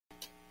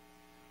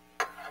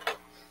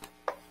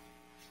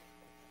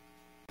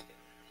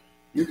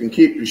You can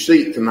keep your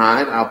seat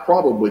tonight. I'll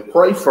probably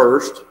pray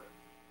first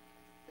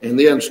and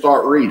then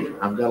start reading.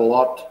 I've got a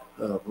lot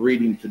of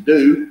reading to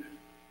do,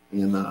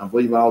 and I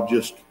believe I'll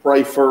just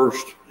pray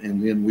first,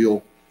 and then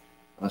we'll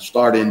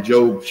start in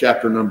Job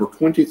chapter number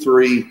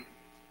 23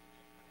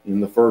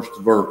 in the first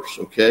verse,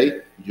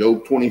 okay?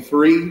 Job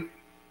 23 in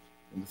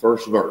the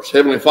first verse.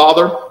 Heavenly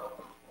Father,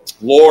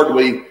 Lord,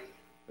 we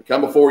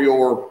come before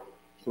your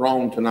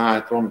throne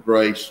tonight, throne of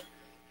grace.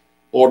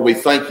 Lord, we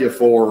thank you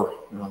for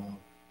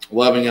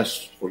loving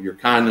us, for your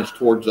kindness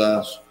towards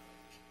us.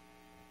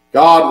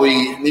 God,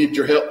 we need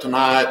your help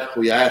tonight.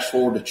 We ask,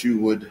 Lord, that you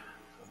would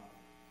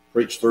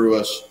preach through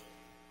us,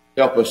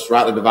 help us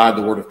rightly divide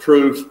the word of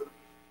truth.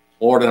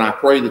 Lord, and I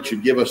pray that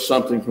you give us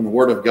something from the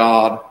word of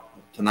God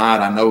tonight.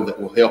 I know that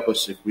will help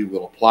us if we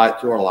will apply it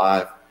to our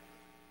life.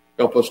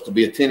 Help us to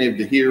be attentive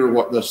to hear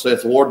what thus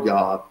saith the Lord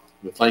God.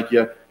 We thank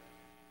you,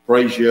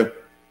 praise you,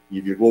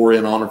 give you glory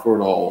and honor for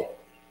it all.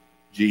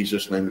 In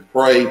Jesus' name we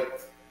pray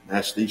and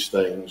ask these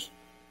things.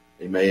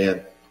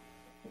 Amen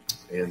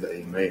and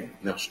amen.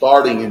 Now,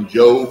 starting in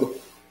Job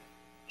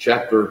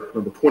chapter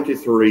number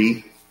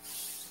 23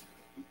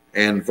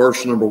 and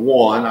verse number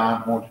 1,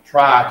 I'm going to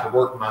try to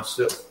work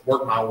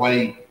my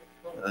way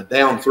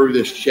down through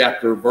this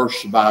chapter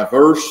verse by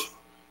verse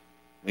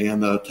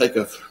and take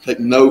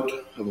note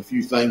of a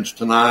few things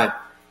tonight,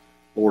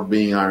 Lord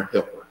being our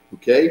helper.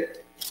 Okay?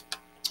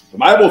 The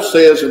Bible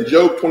says in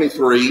Job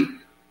 23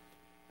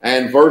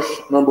 and verse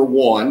number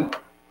 1,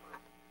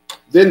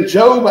 Then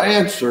Job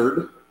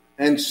answered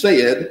and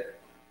said,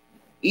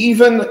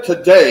 Even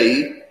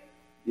today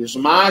is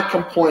my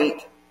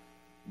complaint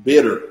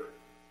bitter.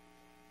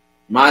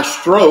 My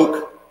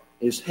stroke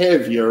is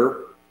heavier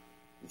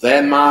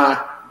than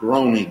my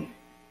groaning.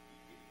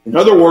 In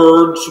other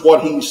words,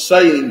 what he's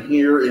saying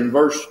here in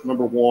verse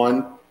number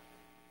 1,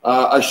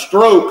 a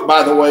stroke,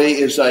 by the way,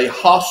 is a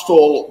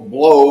hostile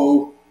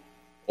blow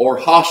or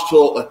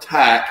hostile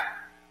attack,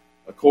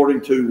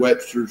 according to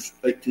Webster's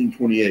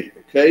 1828,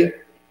 okay?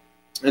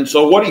 And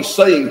so what he's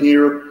saying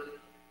here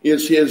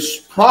is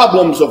his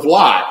problems of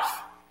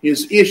life,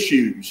 his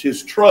issues,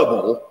 his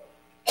trouble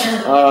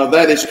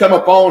that has come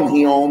upon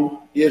him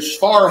is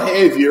far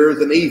heavier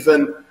than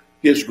even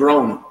his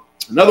groaning.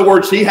 In other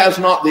words, he has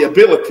not the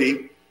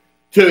ability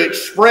to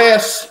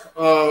express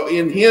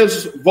in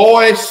his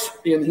voice,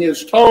 in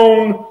his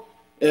tone,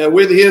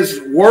 with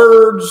his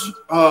words,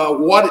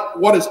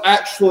 what is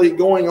actually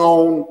going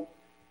on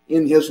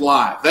in his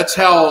life. That's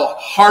how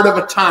hard of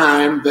a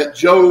time that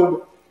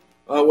Job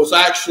was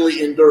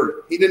actually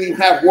enduring. He didn't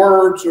even have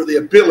words or the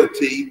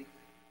ability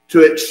to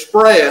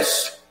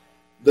express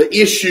the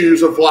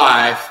issues of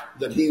life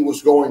that he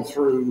was going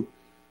through,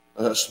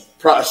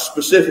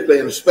 specifically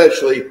and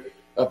especially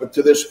up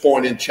until this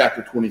point in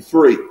chapter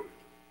 23.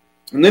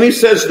 And then he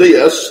says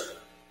this,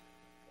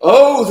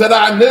 Oh, that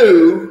I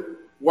knew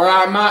where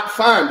I might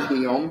find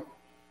him,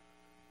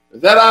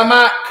 that I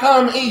might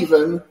come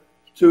even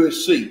to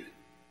his seat.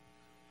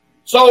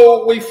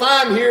 So we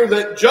find here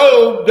that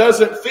Job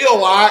doesn't feel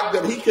like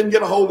that he can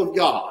get a hold of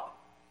God.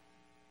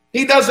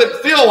 He doesn't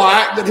feel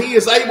like that he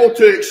is able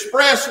to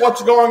express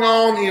what's going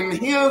on in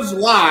his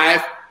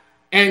life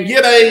and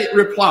get a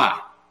reply.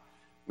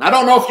 I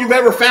don't know if you've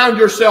ever found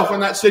yourself in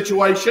that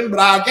situation, but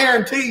I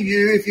guarantee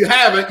you, if you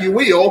haven't, you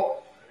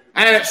will.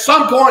 And at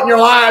some point in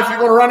your life, you're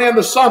going to run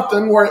into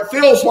something where it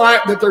feels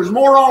like that there's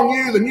more on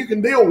you than you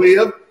can deal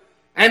with.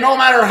 And no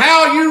matter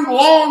how you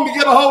long to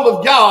get a hold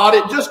of God,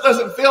 it just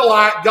doesn't feel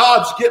like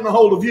God's getting a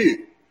hold of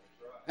you.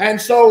 And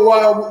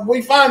so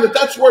we find that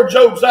that's where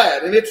Job's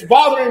at. And it's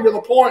bothering him to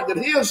the point that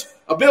his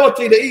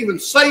ability to even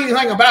say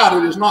anything about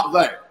it is not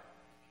there.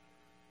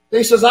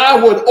 He says,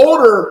 I would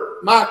order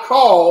my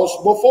cause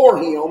before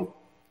him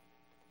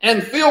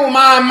and fill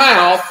my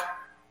mouth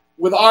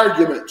with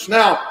arguments.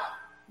 Now,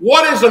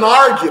 what is an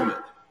argument?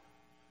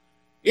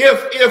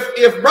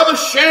 If Brother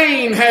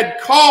Shane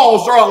had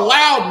caused or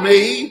allowed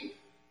me,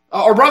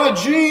 or Brother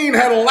Gene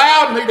had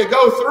allowed me to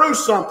go through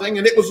something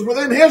and it was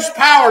within his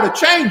power to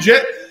change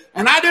it,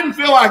 and I didn't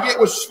feel like it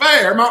was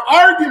fair, my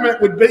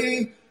argument would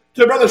be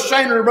to Brother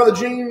Shane or Brother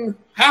Gene,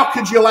 how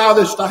could you allow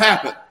this to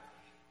happen?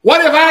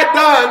 What have I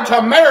done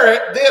to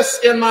merit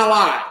this in my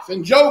life?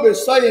 And Job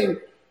is saying,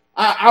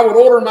 I would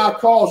order my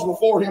cause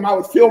before him. I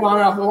would fill my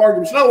mouth with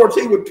arguments. In other words,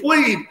 he would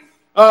plead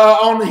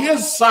on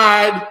his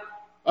side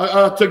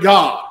to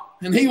God.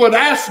 And he would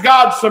ask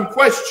God some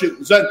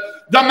questions and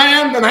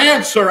demand an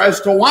answer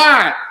as to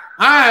why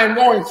I am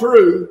going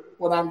through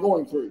what I'm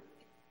going through.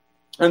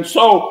 And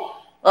so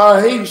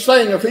he's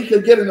saying if he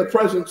could get in the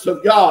presence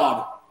of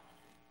God,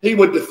 he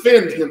would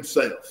defend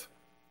himself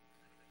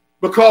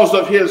because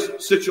of his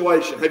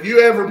situation. Have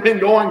you ever been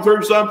going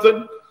through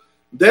something,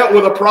 dealt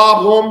with a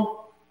problem?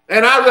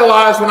 And I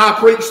realize when I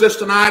preach this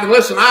tonight, and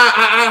listen,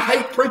 I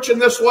hate preaching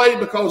this way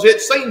because it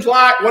seems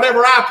like whatever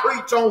I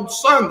preach on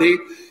Sunday,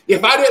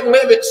 if I didn't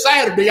live it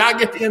Saturday, I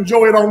get to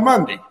enjoy it on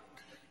Monday.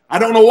 I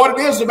don't know what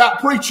it is about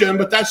preaching,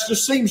 but that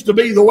just seems to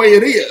be the way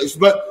it is.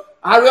 But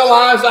I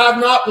realize I've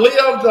not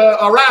lived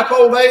a ripe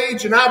old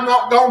age, and I've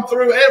not gone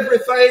through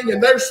everything,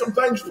 and there's some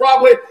things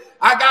probably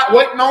I got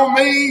waiting on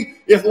me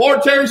if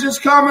Lord tarries is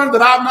coming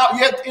that I've not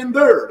yet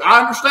endured.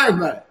 I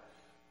understand that.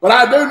 But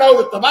I do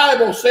know that the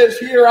Bible says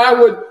here I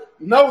would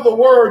know the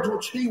words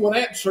which he would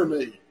answer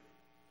me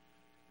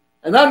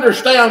and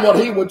understand what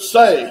he would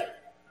say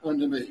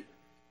unto me.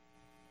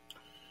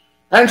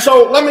 And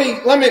so let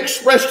me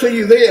express to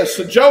you this.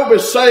 Job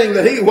is saying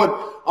that he would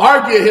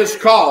argue his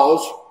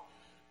cause.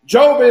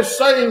 Job is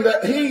saying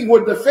that he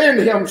would defend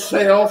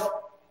himself.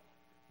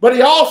 But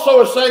he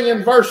also is saying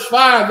in verse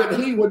 5 that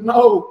he would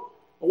know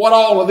what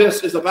all of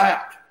this is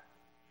about.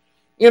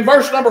 In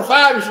verse number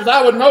 5, he says,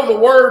 I would know the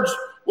words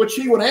which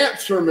he would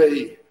answer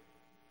me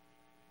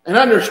and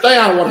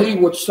understand what he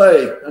would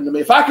say unto me.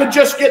 If I could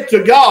just get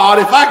to God,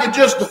 if I could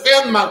just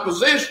defend my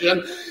position,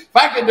 if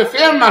I could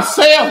defend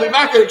myself, if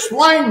I could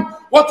explain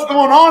what's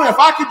going on, if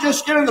I could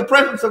just get in the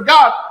presence of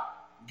God,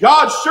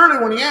 God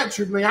surely when he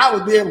answered me, I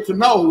would be able to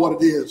know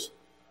what it is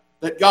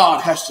that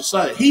God has to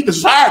say. He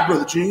desired,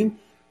 Brother Gene,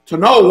 to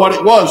know what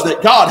it was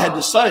that God had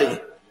to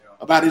say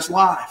about his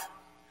life.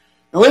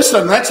 Now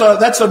listen, that's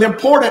an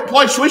important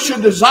place. We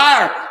should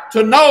desire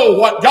to know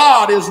what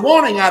God is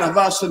wanting out of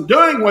us and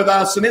doing with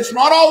us. And it's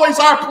not always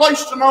our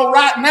place to know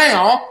right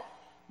now,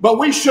 but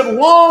we should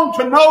long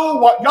to know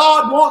what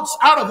God wants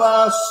out of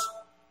us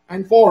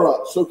and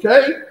for us,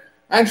 okay?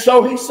 And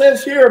so he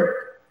says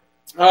here,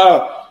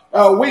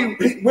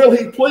 will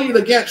he plead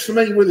against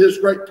me with his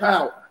great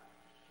power?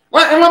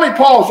 And let me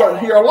pause right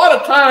here. A lot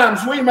of times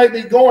we may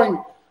be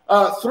going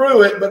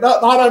through it, but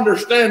not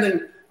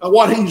understanding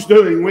what he's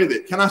doing with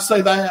it. Can I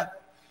say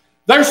that?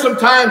 There's some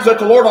times that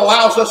the Lord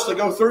allows us to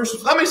go through.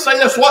 So let me say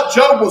this. What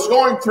Job was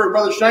going through,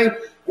 Brother Shane,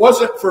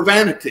 wasn't for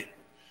vanity.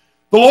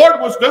 The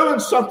Lord was doing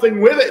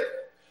something with it.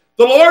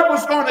 The Lord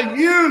was going to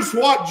use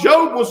what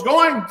Job was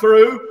going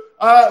through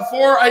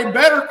for a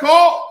better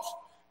cause.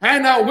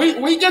 And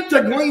we get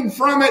to glean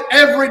from it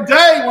every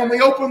day when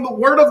we open the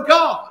Word of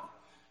God.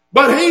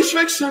 But he's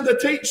fixing to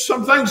teach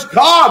some things.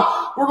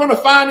 God, we're going to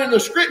find in the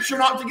Scripture,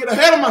 not to get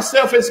ahead of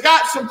myself, has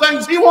got some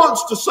things he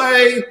wants to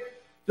say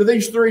to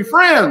these three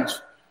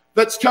friends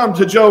that's come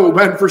to Job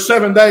and for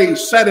 7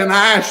 days sat in an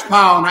ash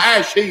pile, an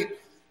ash heap,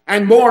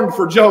 and mourned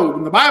for Job.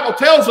 And the Bible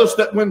tells us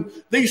that when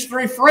these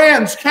three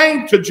friends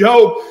came to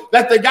Job,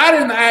 that they got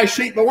in the ash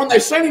heap, but when they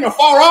seen him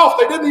afar off,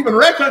 they didn't even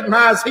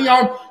recognize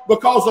him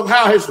because of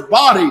how his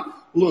body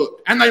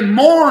looked. And they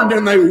mourned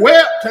and they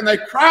wept and they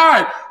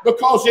cried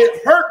because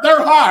it hurt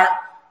their heart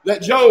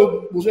that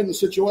Job was in the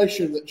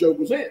situation that Job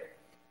was in.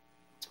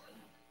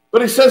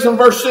 But he says in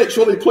verse 6,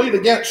 will he plead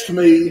against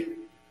me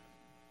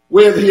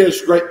with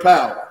his great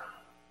power?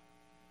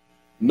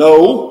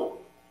 No,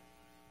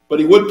 but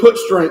he would put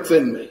strength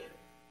in me.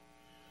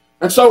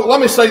 And so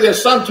let me say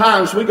this.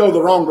 Sometimes we go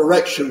the wrong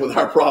direction with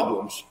our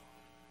problems.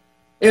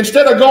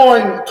 Instead of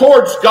going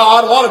towards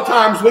God, a lot of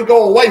times we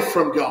go away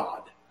from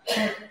God.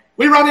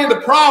 We run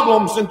into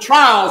problems and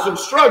trials and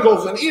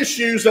struggles and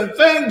issues and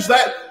things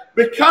that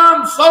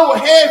become so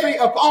heavy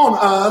upon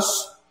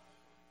us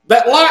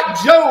that,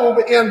 like Job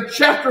in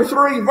chapter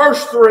 3,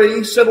 verse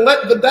 3, said,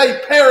 let the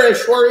day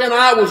perish wherein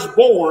I was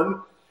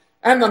born,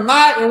 and the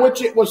night in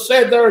which it was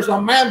said there is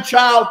a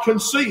man-child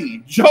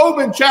conceived. Job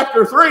in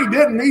chapter 3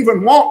 didn't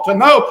even want to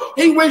know.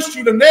 He wished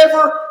he'd have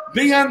never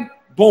been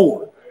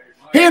born.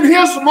 In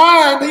his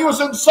mind, he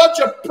was in such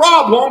a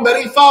problem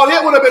that he thought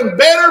it would have been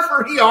better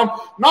for him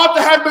not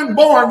to have been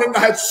born than to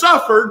have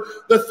suffered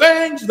the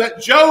things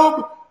that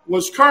Job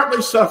was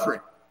currently suffering.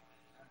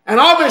 And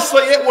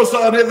obviously it was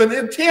an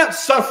intense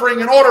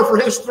suffering in order for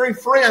his three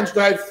friends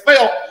to have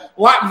felt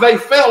like they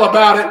felt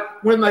about it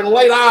when they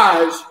laid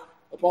eyes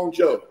upon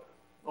Job.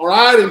 All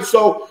right, and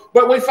so,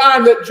 but we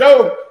find that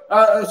Job,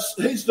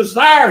 his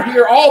desire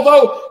here,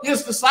 although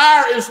his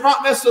desire is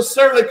not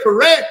necessarily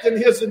correct in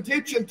his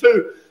intention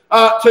to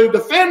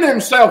defend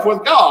himself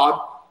with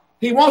God,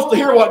 he wants to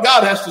hear what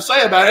God has to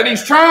say about it, and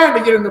he's trying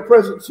to get in the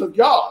presence of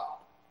God.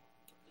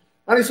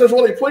 And he says,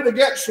 well, he plead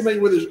against me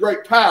with his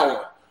great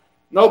power.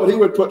 No, but he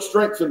would put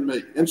strength in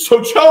me. And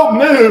so Job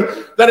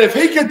knew that if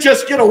he could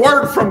just get a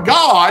word from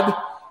God,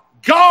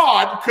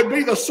 God could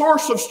be the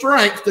source of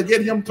strength to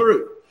get him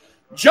through.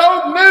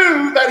 Job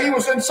knew that he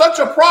was in such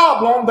a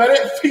problem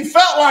that he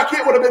felt like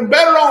it would have been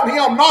better on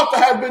him not to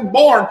have been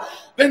born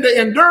than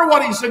to endure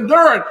what he's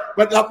enduring.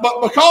 But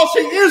because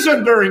he is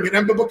enduring it,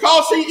 and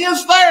because he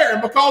is there,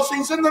 and because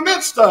he's in the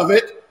midst of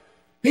it,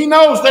 he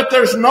knows that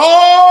there's no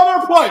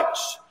other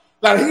place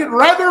that he'd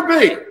rather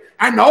be,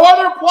 and no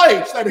other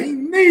place that he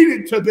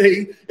needed to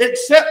be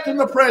except in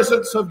the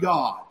presence of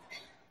God.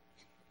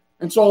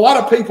 And so a lot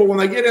of people, when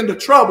they get into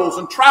troubles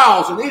and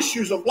trials and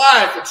issues of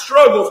life and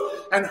struggles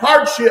and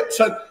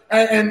hardships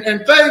and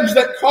things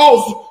that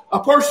cause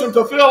a person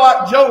to feel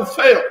like Job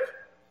felt,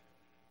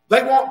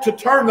 they want to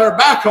turn their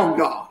back on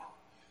God.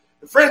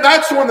 And friend,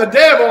 that's when the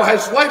devil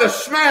has laid a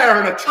snare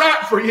and a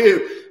trap for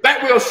you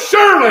that will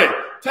surely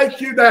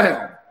take you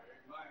down.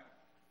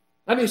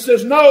 And he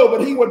says, no,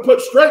 but he would put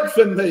strength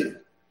in me.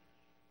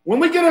 When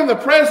we get in the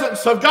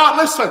presence of God,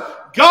 listen,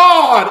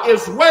 God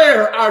is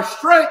where our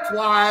strength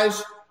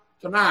lies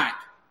tonight.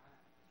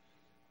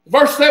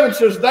 Verse 7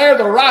 says, there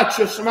the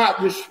righteous might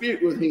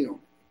dispute with him.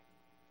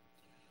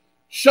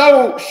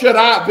 So should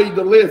I be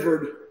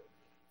delivered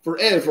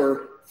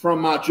forever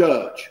from my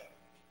judge.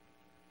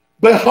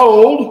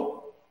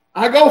 Behold,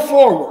 I go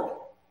forward,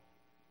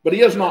 but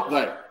he is not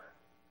there.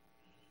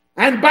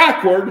 And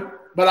backward,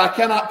 but I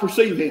cannot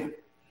perceive him.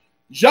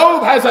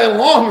 Job has a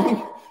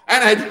longing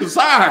and a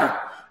desire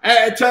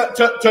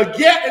to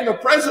get in the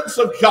presence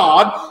of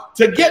God,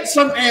 to get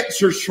some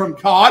answers from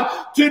God,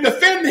 to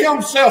defend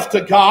himself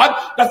to God,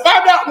 to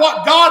find out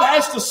what God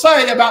has to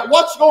say about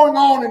what's going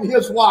on in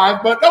his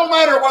life. But no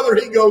matter whether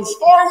he goes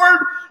forward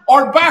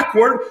or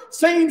backward,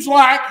 seems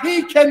like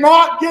he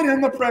cannot get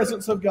in the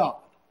presence of God.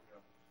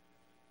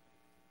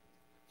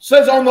 It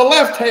says on the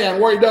left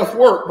hand where he doth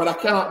work, but I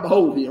cannot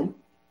behold him.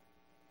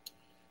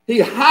 He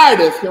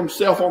hideth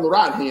himself on the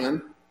right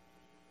hand,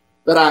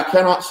 that I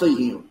cannot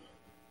see him.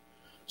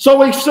 So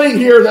we see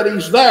here that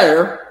he's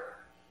there,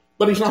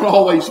 but he's not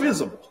always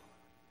visible.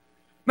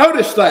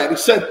 Notice that. He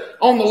said,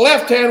 on the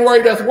left hand where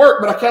he doth work,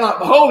 but I cannot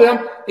behold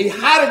him. He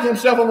hideth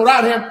himself on the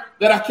right hand,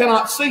 that I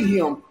cannot see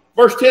him.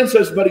 Verse 10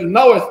 says, but he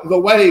knoweth the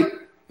way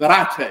that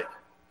I take.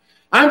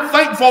 I'm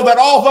thankful that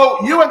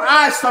although you and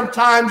I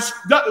sometimes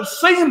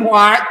seem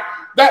like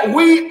that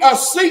we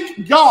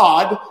seek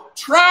God,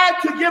 try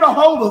to get a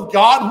hold of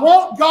God,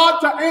 want God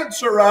to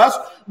answer us,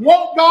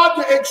 want God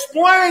to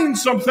explain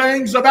some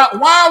things about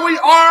why we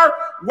are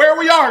where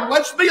we are.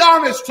 Let's be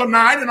honest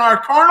tonight, in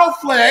our carnal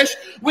flesh,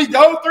 we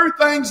go through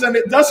things and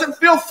it doesn't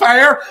feel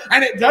fair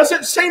and it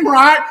doesn't seem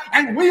right,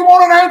 and we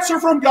want an answer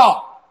from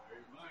God.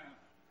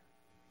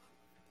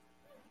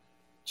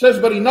 It says,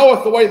 but he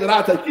knoweth the way that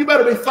I take. You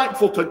better be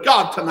thankful to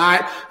God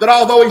tonight that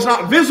although he's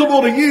not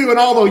visible to you and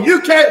although you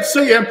can't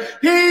see him,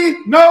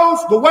 he knows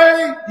the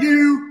way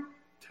you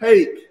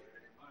take.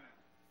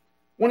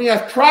 When he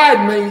hath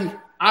tried me,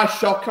 I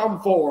shall come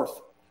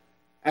forth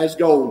as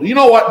gold. You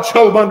know what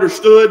Job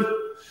understood?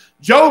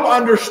 Job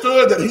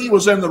understood that he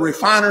was in the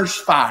refiner's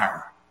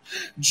fire.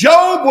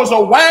 Job was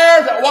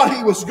aware that what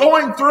he was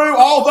going through,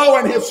 although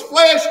in his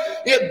flesh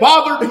it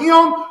bothered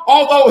him,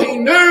 although he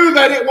knew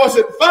that it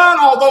wasn't fun,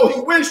 although he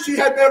wished he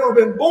had never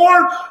been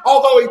born,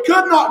 although he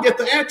could not get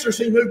the answers,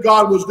 he knew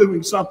God was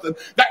doing something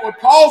that would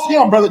cause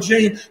him, Brother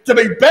Gene, to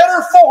be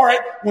better for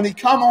it when he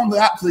come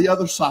out to the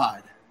other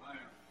side.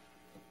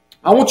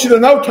 I want you to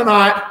know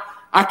tonight,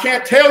 I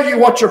can't tell you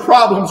what your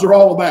problems are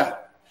all about.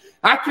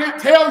 I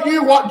can't tell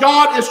you what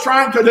God is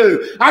trying to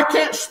do. I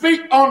can't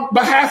speak on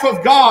behalf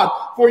of God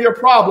for your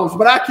problems,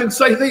 but I can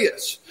say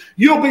this.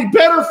 You'll be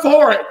better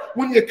for it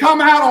when you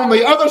come out on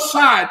the other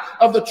side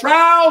of the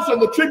trials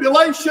and the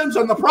tribulations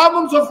and the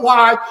problems of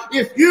life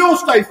if you'll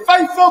stay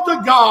faithful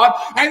to God,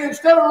 and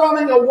instead of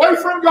running away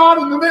from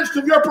God in the midst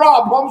of your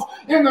problems,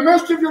 in the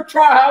midst of your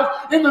trials,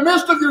 in the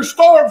midst of your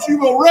storms, you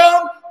will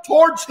run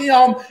towards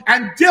him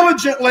and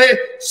diligently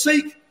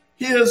seek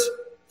his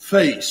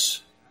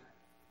face.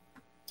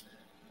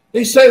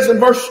 He says in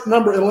verse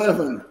number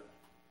 11,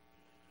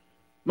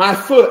 my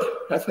foot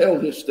hath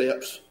held his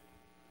steps.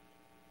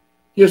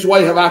 His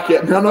way have I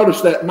kept. Now notice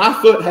that. My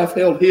foot hath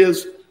held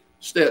his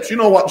steps. You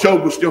know what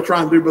Job was still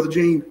trying to do, Brother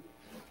Gene?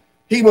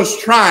 He was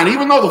trying,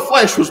 even though the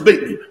flesh was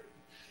beating him.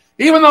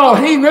 Even though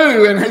he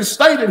knew and has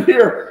stated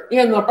here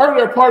in the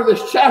earlier part of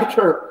this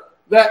chapter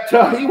that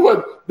he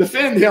would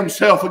defend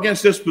himself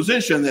against this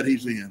position that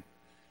he's in.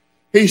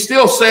 He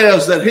still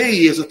says that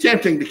he is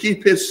attempting to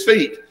keep his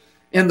feet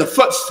in the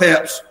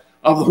footsteps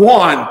of the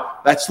one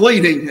that's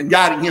leading and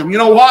guiding him. You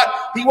know what?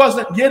 He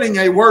wasn't getting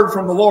a word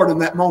from the Lord in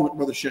that moment,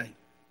 Brother Shane.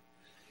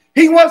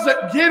 He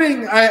wasn't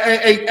getting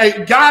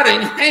a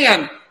guiding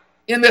hand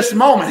in this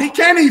moment. He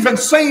can't even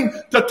seem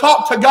to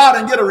talk to God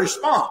and get a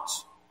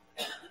response.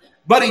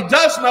 But he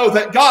does know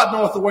that God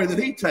knoweth the way that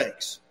he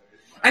takes.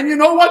 And you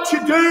know what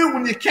you do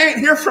when you can't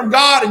hear from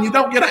God and you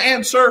don't get an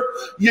answer?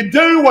 You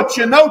do what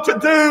you know to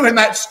do, and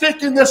that's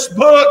stick in this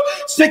book,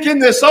 stick in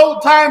this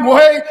old-time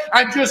way,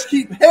 and just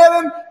keep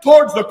heading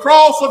towards the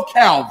cross of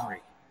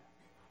Calvary.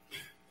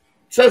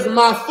 It says,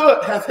 my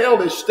foot hath held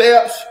his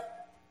steps,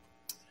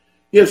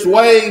 his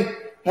way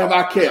have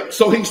I kept.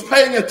 So he's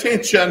paying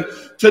attention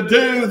to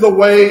do the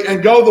way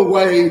and go the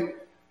way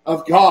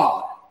of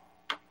God.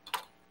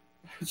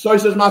 So he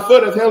says, my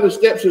foot hath held his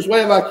steps, his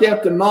way have I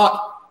kept, and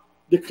not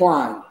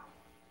declined.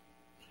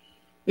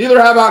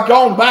 Neither have I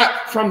gone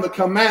back from the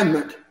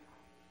commandment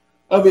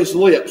of his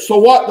lips. So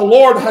what the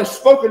Lord has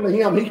spoken to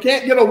him, he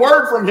can't get a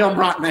word from him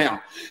right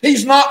now.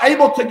 He's not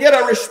able to get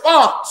a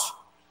response.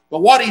 But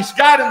what he's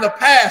got in the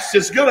past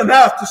is good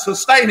enough to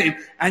sustain him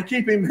and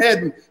keep him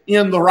heading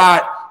in the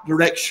right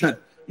direction.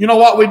 You know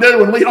what we do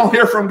when we don't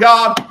hear from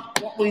God?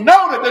 What we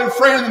know to do,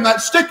 friend, and that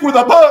stick with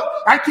a book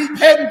and keep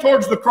heading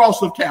towards the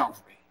cross of Calvary.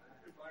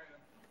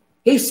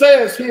 He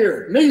says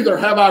here, neither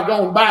have I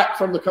gone back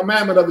from the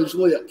commandment of his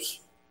lips.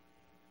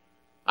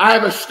 I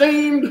have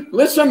esteemed,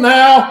 listen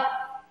now,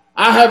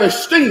 I have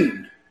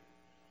esteemed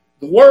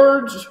the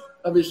words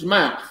of his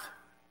mouth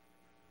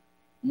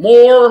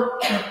more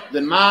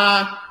than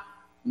my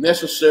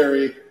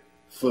necessary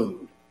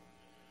food.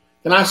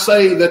 Can I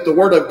say that the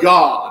Word of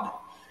God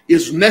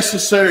is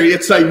necessary?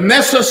 It's a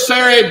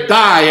necessary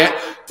diet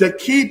to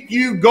keep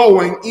you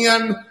going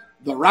in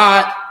the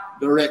right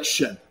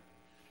direction.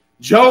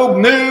 Job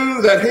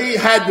knew that he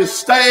had to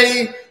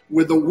stay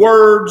with the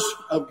words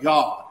of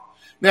God.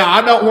 Now,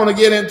 I don't want to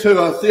get into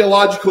a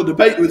theological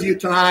debate with you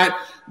tonight,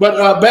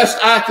 but best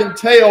I can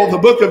tell, the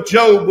book of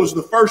Job was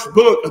the first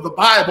book of the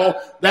Bible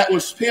that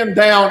was penned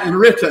down and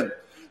written.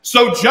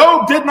 So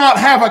Job did not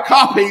have a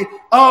copy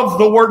of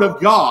the Word of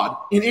God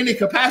in any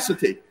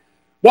capacity.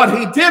 What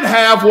he did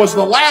have was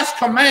the last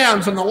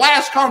commands and the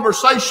last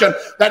conversation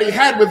that he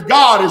had with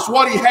God is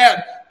what he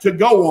had to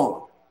go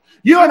on.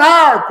 You and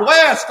I are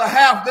blessed to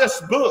have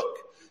this book,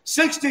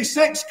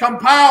 66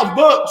 compiled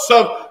books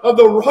of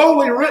the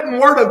holy written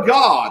Word of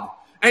God.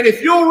 And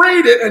if you'll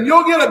read it and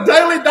you'll get a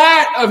daily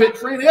diet of it,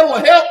 friend, it'll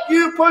help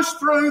you push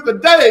through the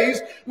days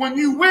when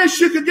you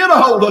wish you could get a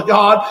hold of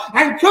God.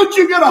 And could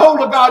you get a hold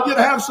of God, you'd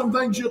have some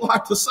things you'd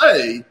like to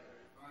say.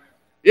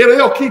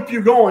 It'll keep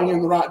you going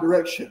in the right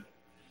direction.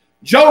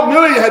 Job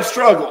knew he had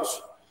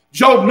struggles.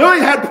 Job knew he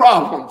had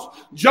problems.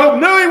 Job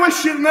knew he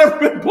wished he'd never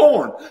been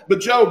born. But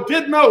Job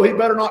did know he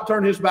better not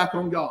turn his back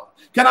on God.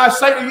 Can I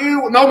say to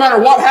you, no matter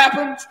what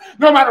happens,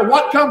 no matter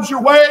what comes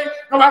your way,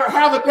 no matter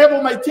how the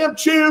devil may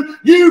tempt you,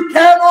 you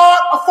cannot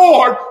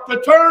afford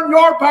to turn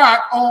your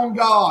back on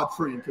God,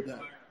 friend, today.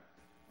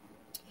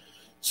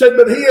 Said,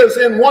 but he is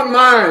in one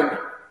mind,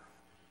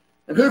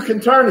 and who can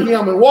turn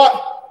him, and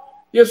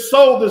what his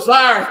soul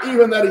desireth,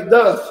 even that he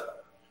doth.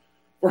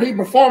 For he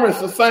performeth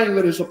the thing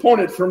that is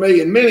appointed for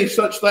me, and many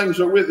such things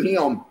are with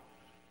him.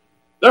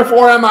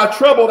 Therefore am I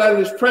troubled at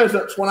his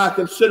presence when I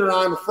consider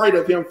I am afraid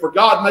of him. For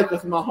God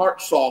maketh my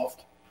heart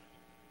soft,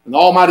 and the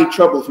Almighty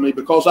troubleth me,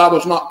 because I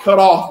was not cut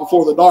off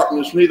before the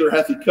darkness, neither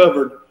hath he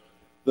covered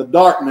the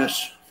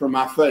darkness from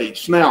my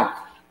face. Now,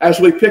 as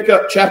we pick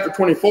up chapter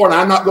 24, and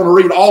I'm not going to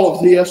read all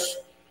of this,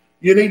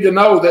 you need to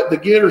know that the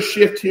gears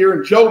shift here,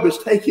 and Job is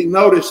taking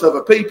notice of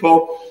a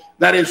people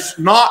that is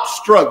not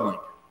struggling.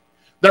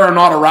 There are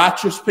not a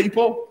righteous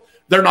people.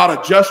 They're not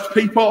a just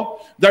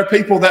people. They're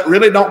people that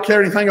really don't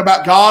care anything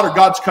about God or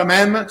God's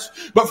commandments.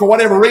 But for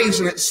whatever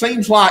reason, it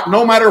seems like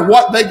no matter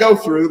what they go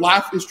through,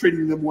 life is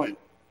treating them well.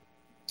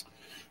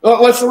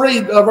 Let's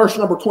read verse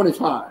number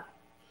 25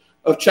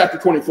 of chapter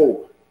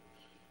 24.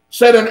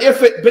 Said, and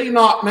if it be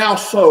not now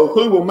so,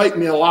 who will make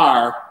me a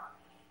liar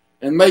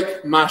and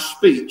make my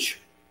speech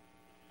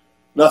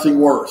nothing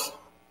worth?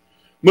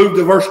 Move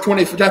to verse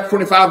 20, chapter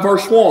 25,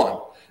 verse 1.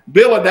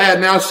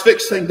 Bildad now is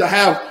fixing to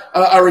have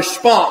a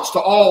response to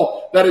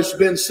all that has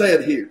been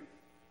said here.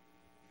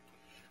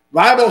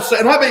 Bible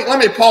said, let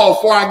me pause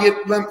before I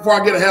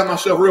get ahead of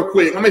myself real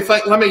quick. Let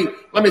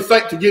me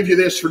think to give you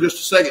this for just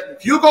a second.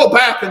 If you go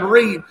back and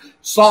read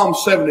Psalm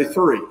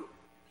 73,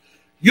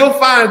 you'll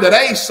find that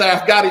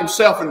Asaph got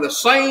himself in the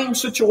same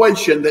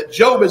situation that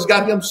Job has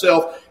got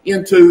himself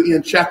into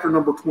in chapter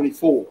number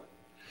 24.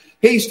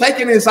 He's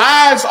taken his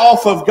eyes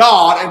off of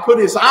God and put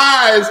his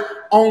eyes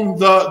on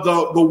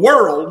the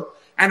world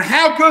and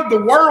how good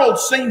the world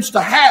seems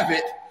to have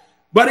it,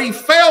 but he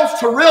fails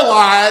to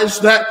realize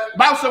that the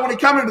Bible said when he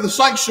come into the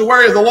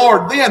sanctuary of the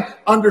Lord, then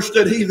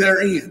understood he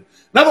therein.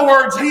 In other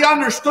words, he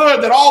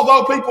understood that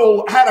although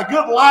people had a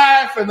good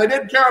life and they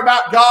didn't care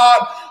about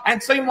God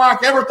and seemed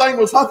like everything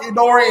was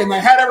hunky-dory and they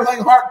had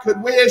everything heart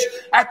could wish,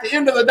 at the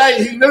end of the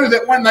day, he knew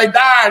that when they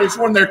died is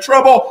when their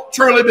trouble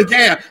truly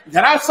began.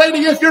 Can I say to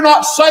you, if you're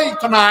not saved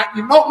tonight,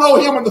 you don't know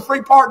him in the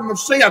free pardon of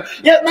sin,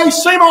 it may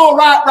seem all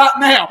right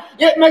now.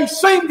 It may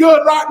seem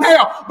good right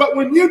now. But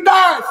when you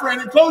die,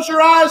 friend, and close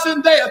your eyes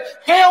in death,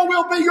 hell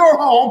will be your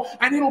home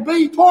and it'll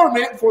be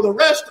torment for the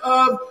rest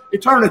of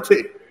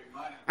eternity.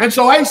 And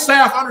so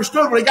Asaph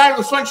understood when he got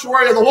into the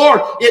sanctuary of the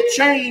Lord, it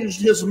changed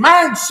his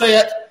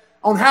mindset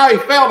on how he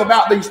felt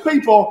about these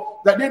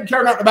people that didn't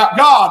care nothing about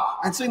God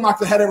and seemed like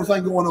they had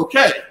everything going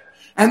okay.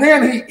 And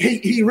then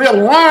he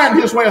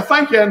realigned his way of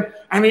thinking,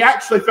 and he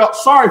actually felt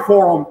sorry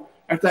for them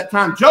at that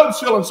time. Job's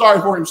feeling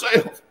sorry for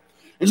himself.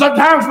 And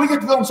sometimes we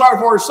get to feeling sorry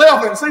for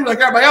ourselves, and it seems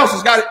like everybody else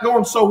has got it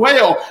going so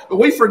well. But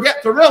we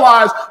forget to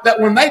realize that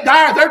when they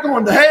die, they're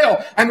going to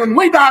hell. And when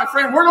we die,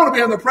 friend, we're going to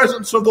be in the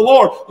presence of the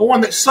Lord, the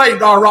one that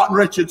saved our rotten,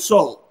 wretched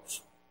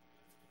souls.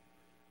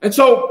 And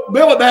so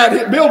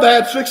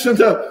Bildad's fixing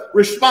to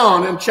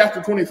respond in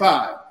chapter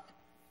 25.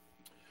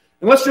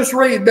 And let's just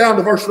read down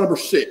to verse number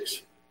 6.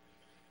 It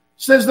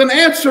says, then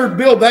answered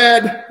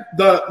Bildad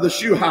the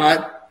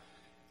Shuhite,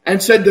 and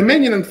said,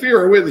 dominion and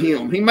fear are with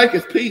him. He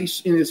maketh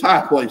peace in his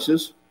high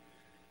places.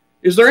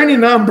 Is there any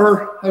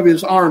number of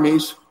his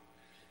armies?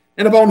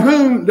 And upon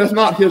whom doth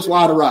not his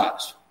light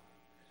arise?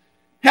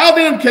 How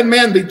then can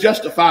man be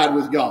justified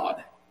with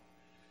God?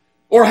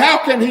 Or how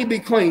can he be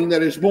clean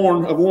that is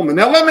born of woman?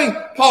 Now let me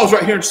pause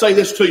right here and say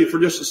this to you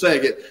for just a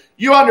second.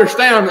 You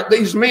understand that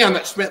these men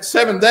that spent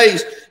 7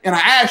 days in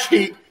an ash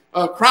heap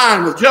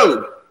crying with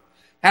Job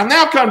have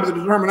now come to the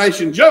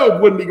determination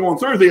Job wouldn't be going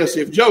through this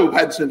if Job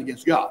had sinned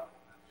against God.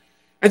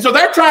 And so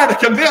they're trying to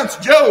convince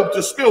Job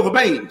to spill the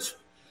beans.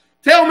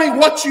 Tell me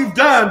what you've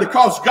done to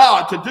cause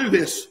God to do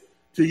this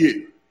to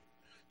you.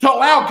 to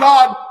allow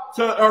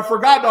for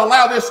God to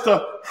allow this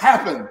to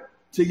happen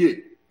to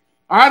you.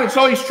 All right, and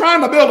so he's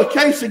trying to build a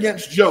case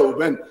against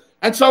Job.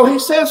 And so he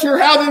says here,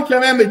 how then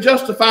can man be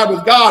justified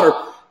with God?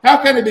 Or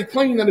how can he be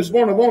clean that is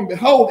born of woman?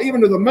 Behold,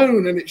 even to the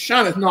moon, and it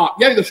shineth not.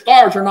 Yea, the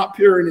stars are not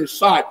pure in his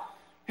sight.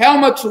 How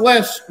much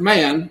less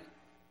man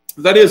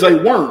that is a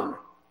worm,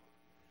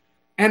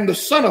 and the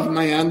Son of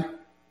Man,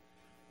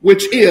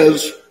 which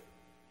is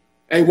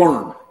a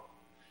worm.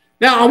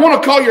 Now, I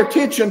want to call your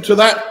attention to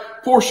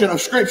that portion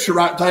of Scripture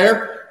right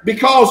there,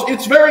 because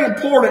it's very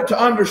important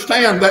to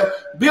understand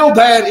that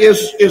Bildad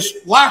is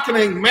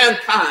likening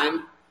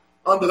mankind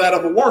unto that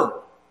of a worm.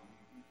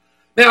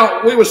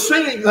 Now, we were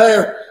singing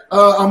there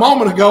a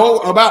moment ago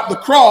about the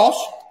cross,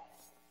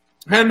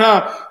 and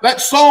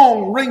that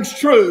song rings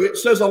true. It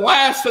says,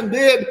 alas, and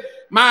did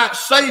my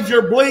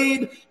Savior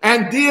bleed,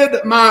 and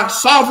did my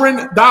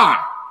sovereign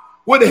die?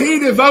 Would he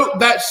devote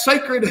that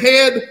sacred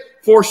head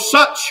for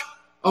such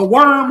a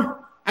worm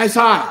as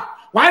I?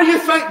 Why do you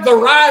think the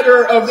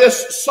writer of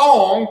this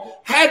song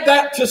had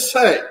that to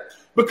say?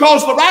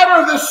 Because the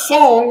writer of this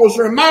song was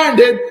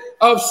reminded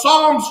of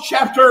Psalms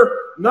chapter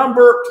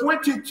number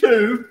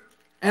 22,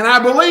 and I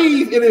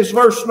believe it is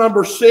verse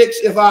number 6,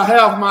 if I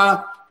have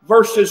my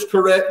verses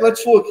correct.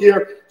 Let's look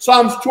here.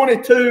 Psalms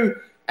 22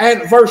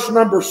 and verse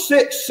number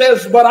 6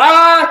 says, but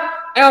I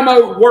am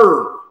a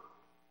worm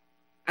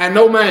and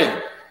no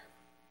man,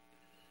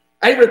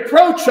 a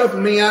reproach of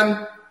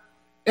men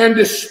and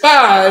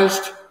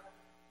despised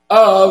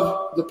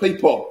of the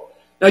people.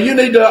 Now you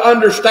need to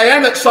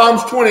understand that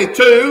Psalms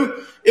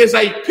 22 is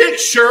a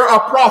picture, a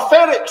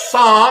prophetic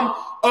psalm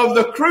of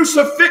the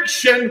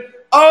crucifixion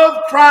of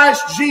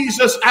Christ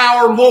Jesus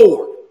our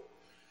Lord.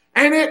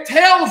 And it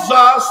tells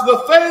us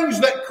the things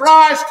that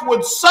Christ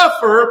would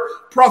suffer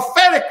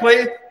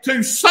prophetically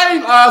to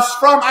save us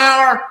from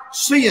our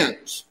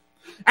sins.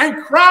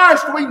 And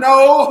Christ, we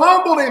know,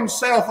 humbled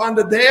himself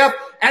unto death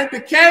and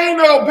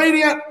became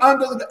obedient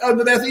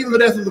unto death, even the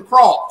death of the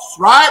cross,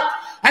 right?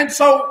 And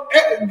so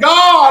Christ,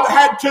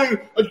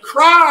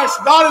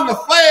 God in the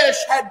flesh,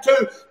 had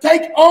to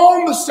take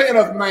on the sin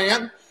of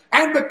man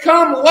and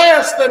become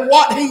less than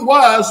what he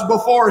was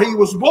before he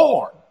was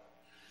born.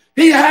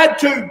 He had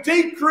to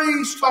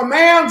decrease to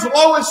man's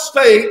lowest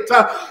state,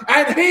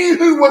 and he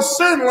who was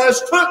sinless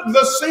took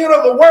the sin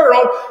of the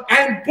world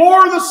and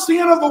bore the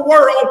sin of the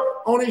world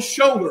on his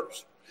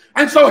shoulders.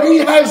 And so he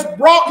has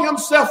brought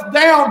himself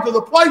down to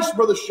the place,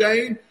 Brother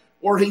Shane,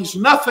 where he's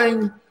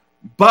nothing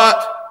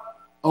but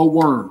a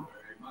worm.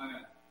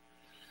 Amen.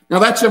 Now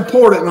that's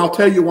important, and I'll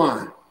tell you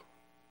why.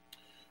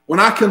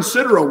 When I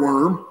consider a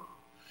worm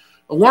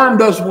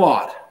does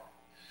what?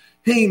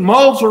 He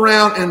mulls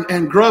around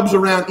and grubs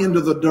around into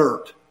the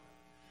dirt.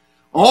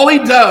 All he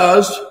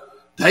does,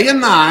 day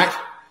and night,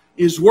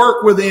 is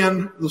work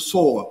within the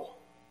soil.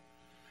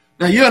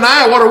 Now you and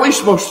I, what are we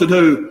supposed to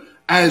do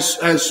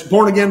as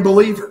born-again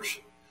believers?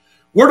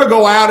 We're to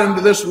go out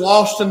into this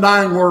lost and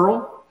dying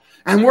world,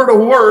 and we're to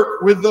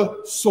work with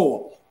the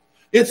soil.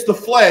 It's the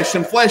flesh,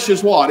 and flesh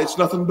is what? It's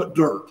nothing but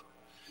dirt.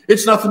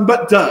 It's nothing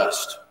but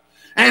dust.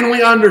 And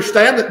we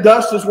understand that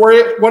dust is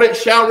what it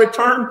shall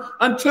return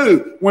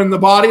unto when the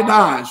body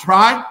dies,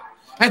 right?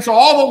 And so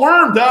all the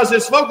worm does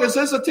is focus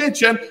his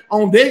attention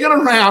on digging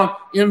around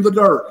in the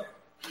dirt.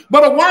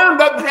 But a worm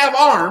doesn't have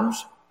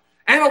arms,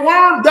 and a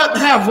worm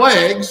doesn't have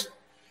legs,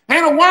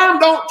 and a worm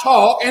don't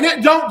talk, and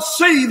it don't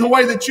see the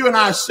way that you and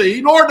I see,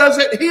 nor does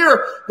it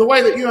hear the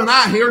way that you and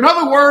I hear. In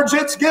other words,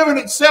 it's given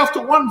itself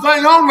to one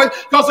thing only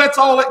because that's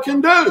all it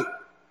can do.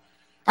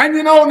 And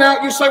you know,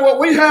 now you say, well,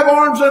 we have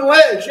arms and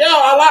legs. Yeah,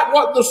 I like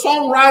what the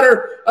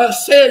songwriter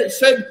said. It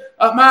said,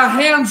 my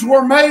hands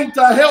were made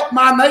to help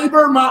my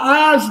neighbor. My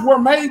eyes were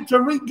made to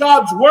read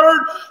God's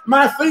word.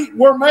 My feet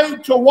were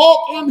made to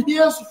walk in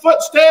his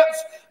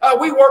footsteps.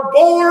 We were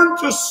born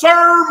to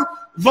serve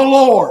the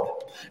Lord.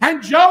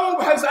 And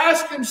Job has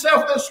asked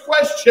himself this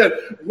question: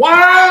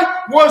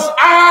 why was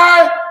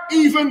I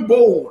even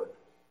born?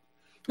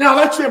 Now,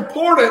 that's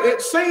important.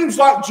 It seems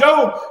like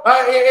Job,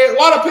 a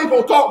lot of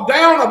people talk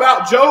down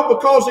about Job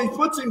because he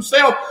puts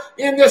himself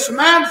in this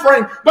mind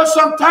frame. But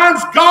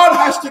sometimes God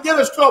has to get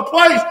us to a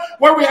place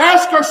where we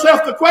ask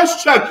ourselves the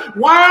question,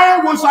 why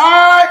was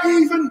I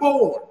even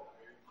born?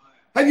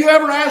 Have you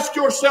ever asked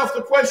yourself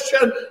the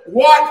question,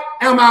 what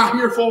am I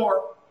here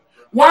for?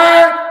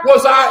 Why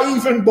was I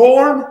even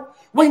born?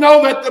 We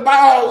know that the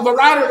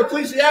writer of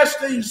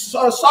Ecclesiastes,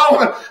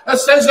 Solomon,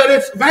 says that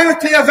it's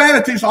vanity of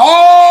vanities.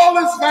 All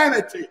is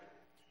vanity.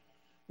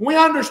 We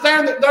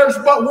understand that there's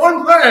but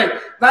one thing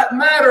that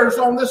matters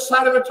on this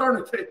side of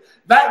eternity.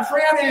 That,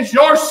 friend, is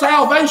your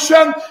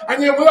salvation,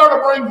 and then we are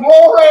to bring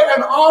glory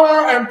and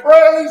honor and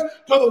praise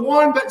to the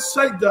one that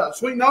saved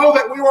us. We know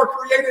that we were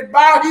created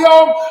by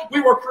him,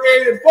 we were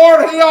created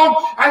for him,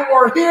 and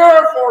we're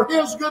here for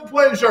his good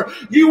pleasure.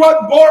 You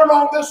weren't born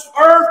on this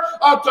earth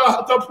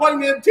to play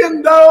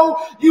Nintendo.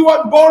 You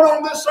weren't born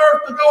on this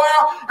earth to go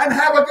out and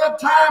have a good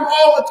time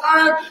all the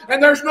time,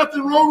 and there's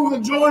nothing wrong with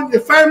enjoying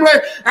your family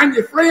and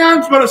your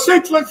friends, but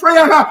essentially,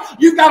 friend,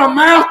 you've got a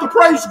mouth to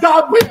praise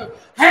God with,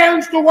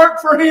 hands to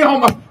work for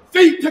him,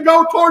 feet to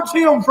go towards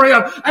Him,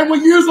 friend. And we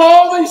use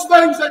all these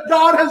things that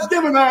God has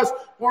given us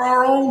for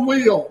our own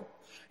will.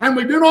 And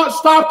we do not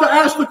stop to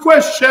ask the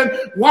question,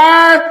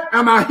 why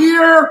am I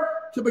here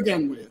to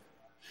begin with?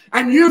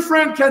 And you,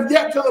 friend, can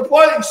get to the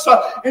place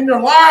in your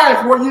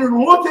life where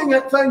you're looking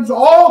at things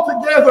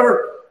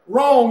altogether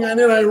wrong and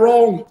in a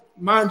wrong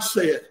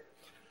mindset.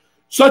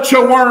 Such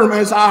a worm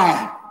as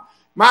I.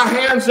 My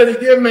hands that He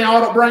given me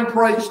ought to bring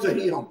praise to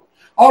Him.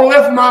 I'll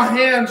lift my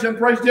hands and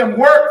praise Him.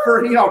 Work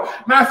for Him.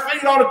 My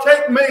feet ought to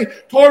take me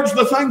towards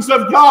the things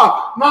of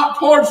God, not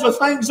towards the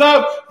things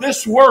of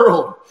this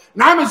world.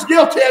 And I'm as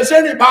guilty as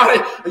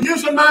anybody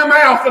using my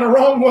mouth in a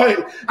wrong way.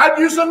 I'm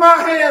using my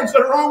hands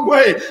in a wrong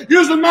way.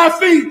 Using my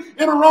feet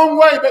in a wrong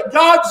way. But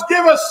God's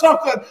given us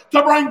something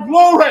to bring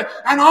glory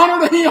and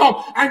honor to Him.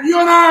 And you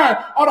and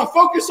I ought to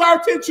focus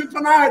our attention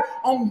tonight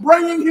on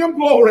bringing Him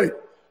glory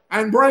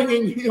and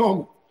bringing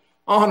Him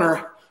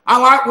honor. I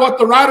like what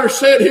the writer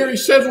said here. He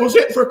says, was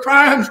it for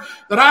crimes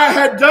that I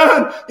had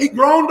done? He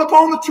groaned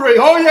upon the tree.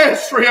 Oh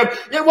yes, friend.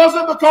 It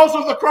wasn't because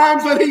of the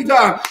crimes that He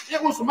done.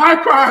 It was my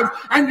crimes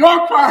and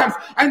your crimes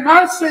and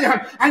my sin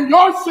and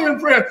your sin,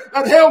 friend,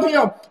 that held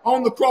Him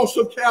on the cross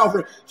of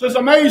Calvary. It says,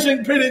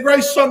 amazing pity,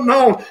 grace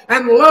unknown,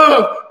 and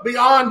love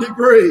beyond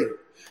degree. It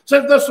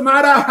says, thus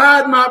might I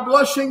hide my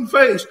blushing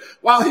face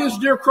while His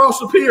dear cross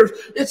appears.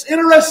 It's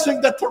interesting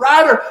that the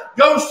writer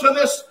goes to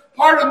this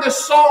part of this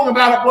song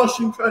about a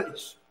blushing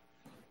face.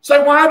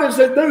 Say, why does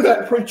it do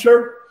that,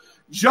 preacher?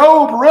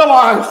 Job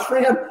realized,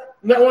 friend,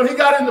 that when he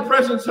got in the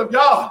presence of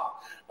God,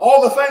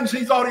 all the things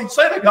he thought he'd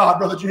say to God,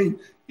 Brother Gene,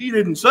 he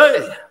didn't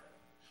say.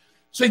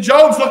 See,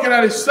 Job's looking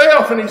at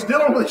himself and he's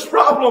dealing with these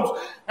problems.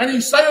 And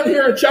he's saying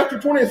here in chapter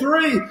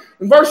 23,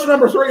 in verse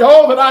number 3,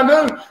 oh, that I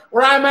knew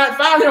where I might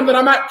find Him, that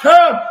I might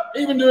come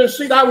even to His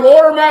seat. I would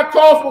order my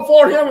cause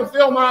before Him and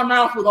fill my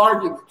mouth with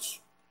arguments.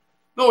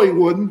 No, he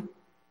wouldn't.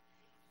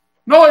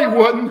 No, he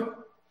wouldn't.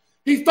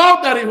 He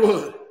thought that he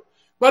would.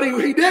 But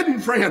he didn't,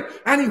 friend.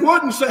 And he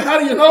wouldn't say, how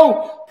do you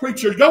know,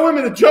 preacher? Go with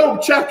me to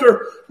Job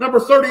chapter number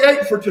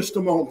 38 for just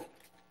a moment.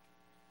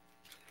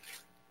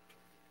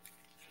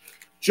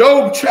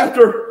 Job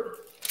chapter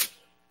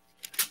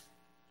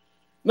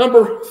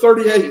number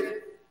 38.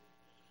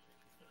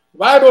 The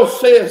Bible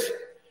says,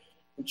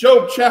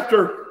 Job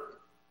chapter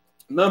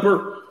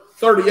number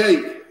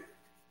 38,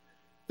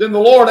 then the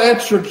Lord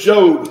answered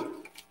Job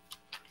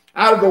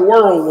out of the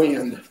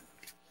whirlwind.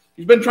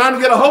 He's been trying to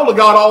get a hold of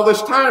God all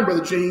this time,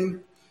 Brother Gene.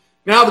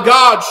 Now the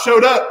God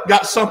showed up,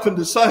 got something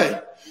to say.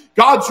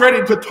 God's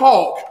ready to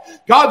talk.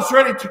 God's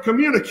ready to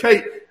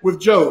communicate with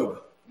Job.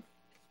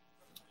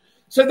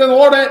 Said, then the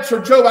Lord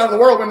answered Job out of the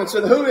whirlwind and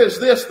said, who is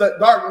this that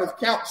darkeneth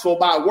counsel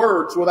by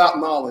words without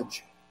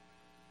knowledge?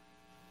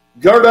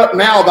 Gird up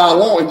now thy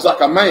loins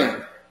like a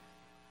man,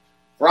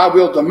 for I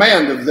will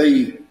demand of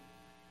thee,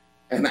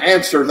 and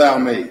answer thou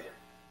me.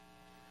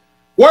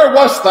 Where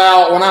wast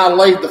thou when I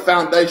laid the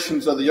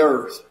foundations of the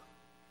earth?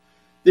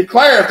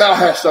 Declare if thou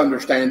hast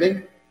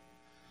understanding.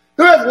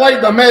 Who hath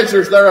laid the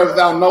measures thereof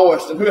thou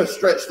knowest, and who hath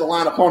stretched the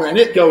line upon it? And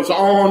it goes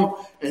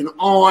on and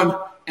on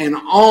and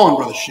on,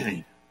 Brother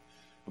Shane.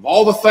 Of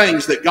all the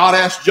things that God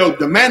asked Job,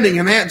 demanding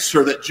an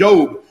answer that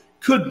Job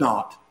could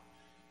not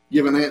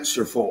give an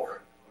answer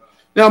for.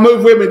 Now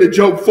move with me to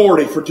Job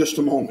 40 for just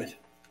a moment.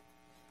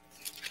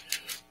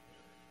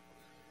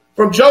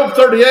 From Job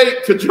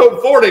 38 to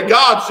Job 40,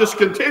 God's just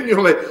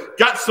continually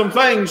got some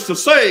things to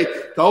say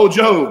to old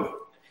Job.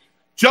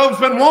 Job's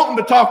been wanting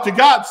to talk to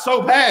God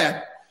so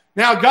bad.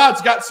 Now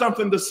God's got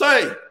something to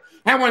say.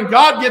 And when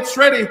God gets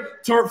ready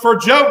for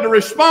Job to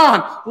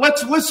respond,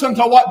 let's listen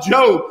to what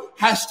Job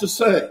has to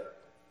say.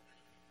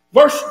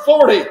 Verse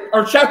 40,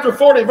 or chapter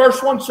 40,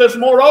 verse 1 says,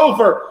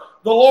 moreover,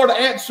 the Lord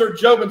answered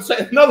Job and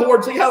said, in other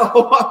words, he had a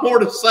whole lot more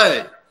to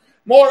say.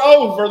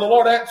 Moreover, the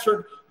Lord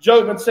answered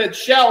Job and said,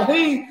 shall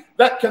he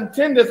that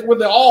contendeth with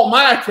the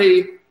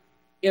Almighty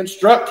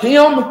instruct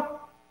him?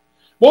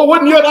 Well,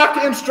 wouldn't you like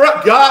to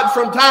instruct God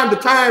from time to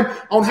time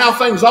on how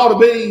things ought to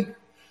be?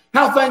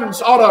 How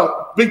things ought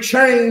to be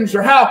changed,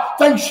 or how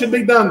things should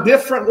be done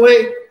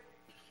differently?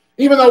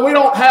 Even though we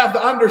don't have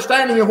the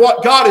understanding of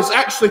what God is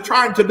actually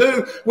trying to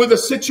do with the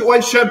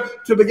situation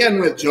to begin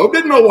with. Job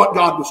didn't know what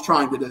God was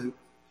trying to do.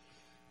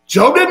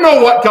 Job didn't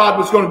know what God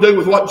was going to do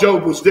with what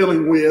Job was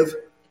dealing with.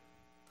 It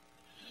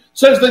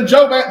says, then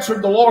Job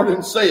answered the Lord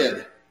and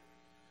said,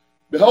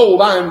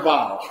 behold, I am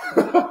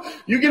vile.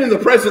 You get in the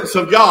presence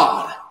of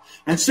God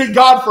and see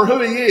God for who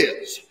He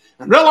is,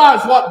 and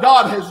realize what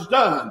God has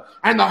done,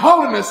 and the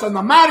holiness and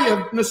the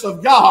mightiness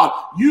of God,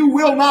 you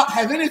will not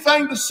have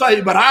anything to say,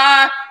 but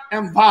I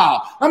am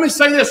vile. Let me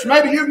say this.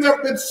 Maybe you've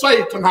never been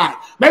saved tonight.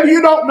 Maybe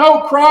you don't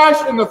know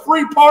Christ and the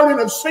free pardon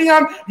of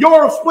sin.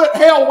 You'll split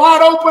hell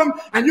wide open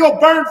and you'll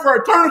burn for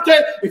eternity.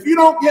 If you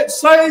don't get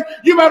saved,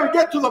 you better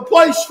get to the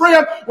place,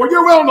 friend, where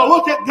you're willing to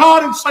look at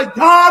God and say,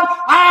 God,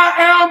 I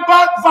am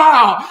but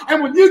vile.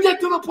 And when you get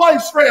to the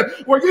place, friend,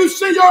 where you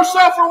see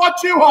yourself for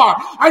what you are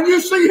and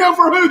you see Him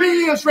for who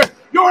He is, friend,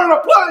 you're in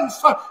a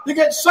place to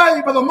get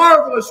saved by the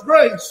marvelous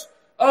grace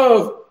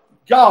of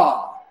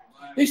God.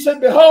 He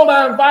said, behold,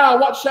 I am vile.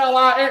 What shall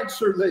I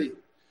answer thee?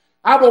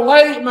 I will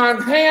lay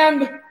my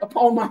hand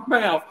upon my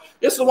mouth.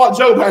 This is what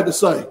Job had to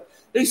say.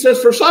 He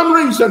says, for some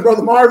reason,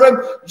 Brother Marvin,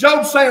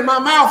 Job's saying my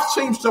mouth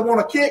seems to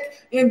want to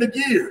kick into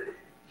gear.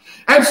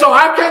 And so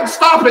I can't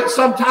stop it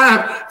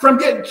sometime from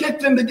getting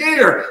kicked into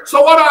gear.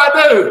 So what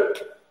do?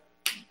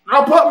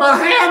 I'll put my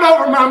hand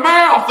over my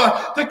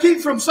mouth to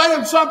keep from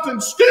saying something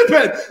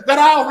stupid that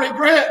I'll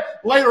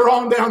regret later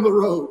on down the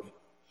road.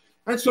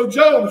 And so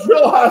Job's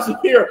realizing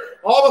here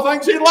all the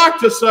things he'd like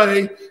to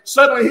say.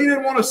 Suddenly he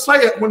didn't want to say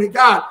it when he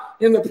got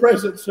in the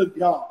presence of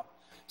God.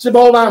 He said,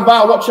 Behold, I am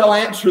vile, what shall I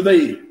answer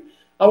thee?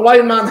 I will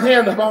lay mine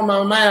hand upon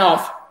my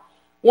mouth.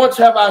 Once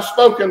have I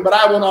spoken, but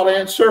I will not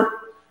answer.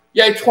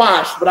 Yea,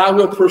 twice, but I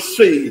will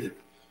proceed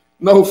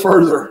no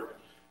further.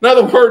 In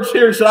other words,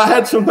 here he said, I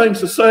had some things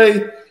to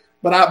say,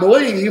 but I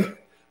believe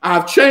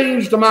I've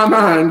changed my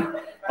mind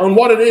on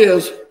what it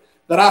is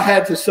that I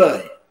had to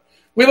say.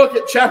 We look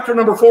at chapter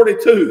number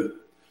 42.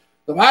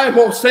 The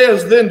Bible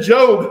says, Then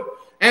Job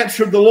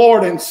answered the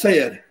Lord and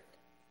said,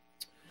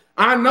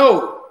 I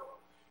know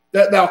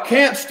that thou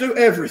canst do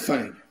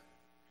everything,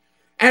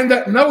 and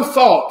that no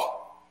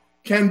thought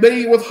can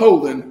be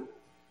withholden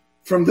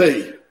from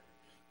thee.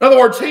 In other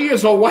words, he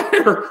is aware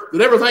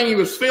that everything he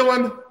was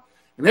feeling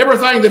and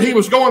everything that he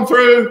was going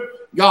through,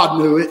 God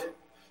knew it.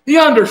 He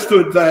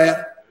understood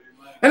that.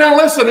 And now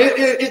listen,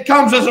 it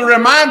comes as a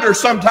reminder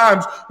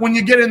sometimes when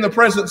you get in the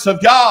presence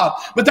of God.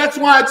 But that's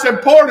why it's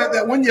important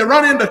that when you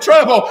run into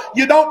trouble,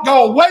 you don't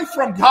go away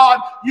from God,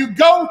 you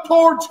go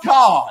towards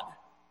God.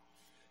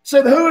 It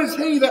said, Who is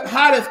he that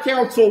hideth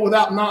counsel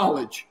without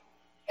knowledge?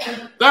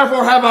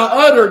 Therefore have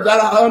I uttered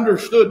that I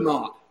understood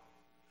not.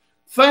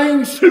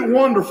 Things too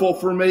wonderful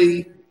for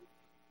me,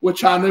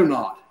 which I knew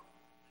not.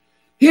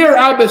 Here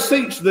I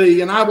beseech thee,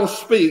 and I will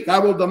speak. I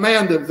will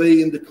demand of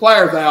thee, and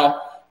declare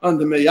thou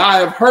unto me. I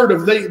have heard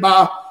of thee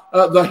by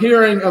the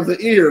hearing of the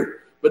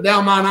ear, but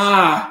now mine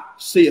eye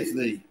seeth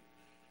thee.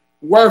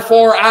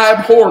 Wherefore I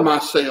abhor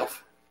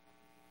myself,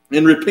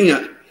 and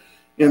repent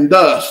in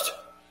dust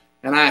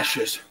and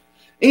ashes.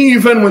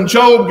 Even when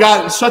Job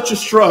got in such a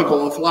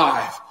struggle of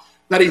life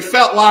that he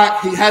felt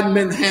like he hadn't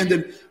been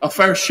handed a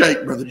fair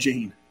shake, Brother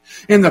Gene.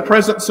 In the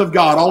presence of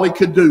God, all he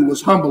could do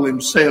was humble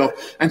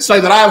himself and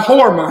say that I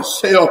abhor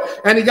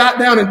myself. And he got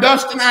down in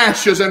dust and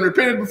ashes and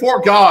repented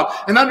before God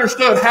and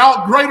understood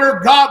how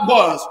greater God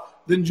was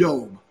than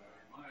Job.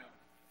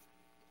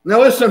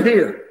 Now listen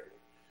here.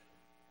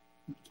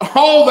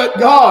 All that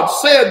God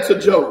said to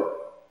Job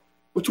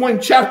between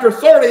chapter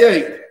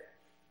 38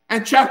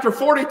 and chapter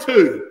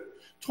 42,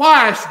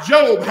 twice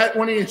Job,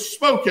 when he has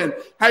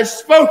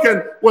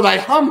spoken with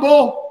a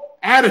humble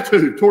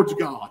attitude towards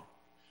God.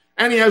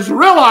 And he has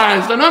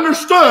realized and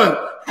understood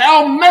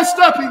how messed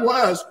up he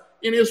was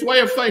in his way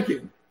of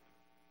thinking.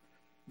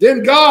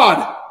 Then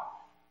God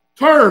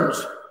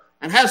turns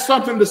and has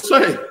something to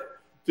say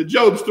to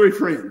Job's three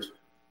friends.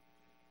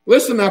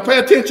 Listen now, pay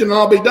attention and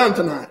I'll be done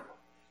tonight. It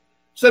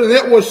said, and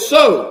it was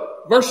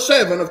so, verse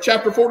 7 of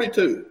chapter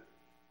 42,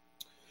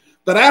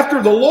 that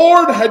after the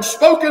Lord had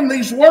spoken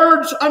these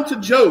words unto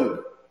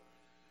Job,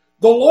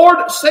 the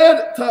Lord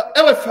said to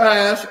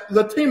Eliphaz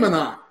the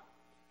Temanite,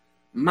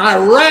 My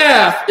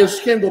wrath is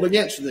kindled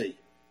against thee,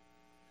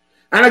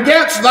 and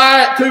against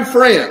thy two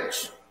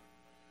friends,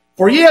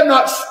 for ye have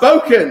not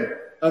spoken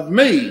of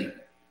me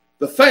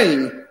the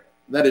thing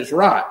that is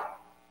right,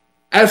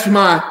 as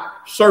my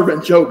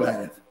servant Job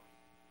hath.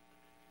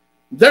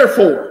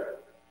 Therefore,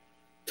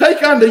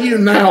 take unto you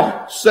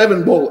now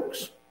 7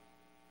 bullocks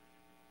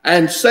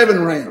and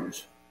 7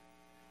 rams,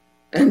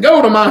 and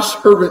go to my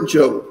servant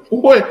Job.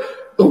 Boy,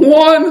 the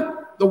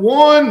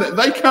one that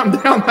they come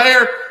down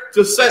there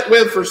to sit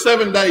with for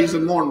 7 days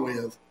and mourn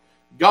with,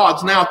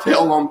 God's now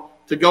telling them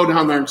to go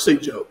down there and see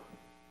Job.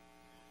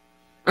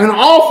 And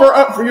offer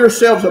up for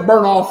yourselves a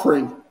burnt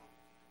offering,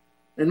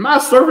 and my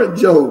servant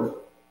Job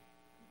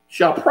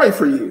shall pray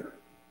for you.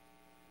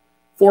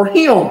 For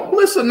him,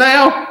 listen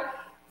now,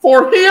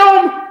 for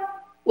him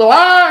will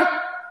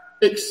I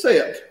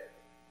accept,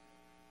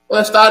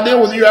 lest I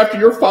deal with you after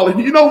your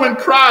folly. You know when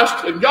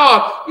Christ and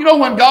God,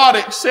 when God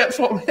accepts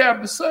what we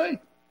have to say?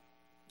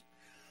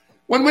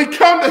 When we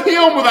come to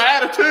him with the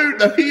attitude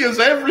that he is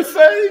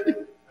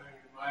everything,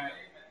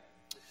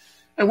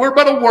 and we're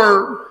but a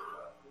word.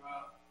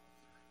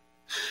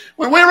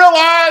 When we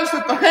realize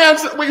that the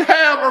hands that we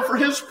have are for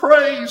his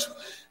praise,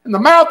 and the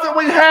mouth that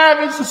we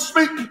have is to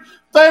speak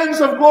things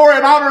of glory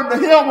and honor to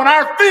him, when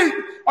our feet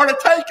are to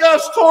take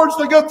us towards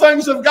the good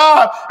things of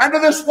God and to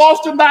this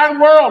lost and dying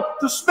world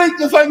to speak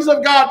the things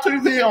of God to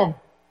them,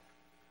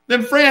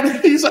 then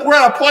friend, we're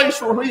at a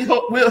place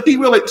where he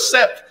will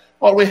accept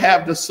what we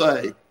have to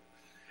say.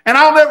 And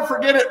I'll never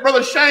forget it,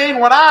 Brother Shane,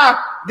 when I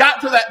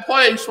got to that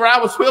place where I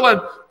was willing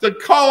to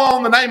call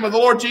on the name of the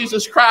Lord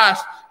Jesus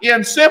Christ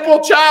in simple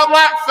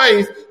childlike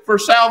faith for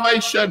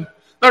salvation.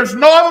 There's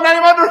no other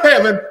name under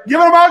heaven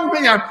given among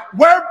men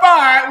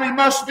whereby we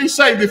must be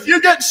saved. If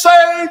you get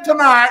saved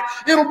tonight,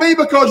 it'll be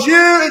because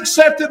you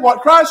accepted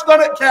what Christ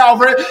done at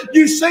Calvary.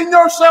 You see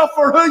yourself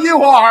for who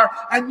you are,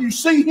 and you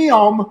see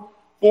him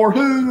for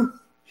who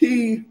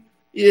he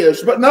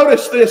is. But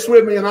notice this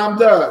with me, and I'm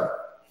done.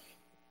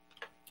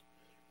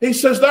 He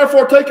says,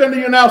 therefore take unto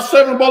you now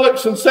 7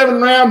 bullocks and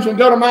 7 rams, and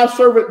go to my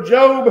servant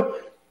Job,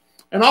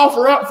 and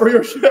offer up for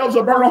yourselves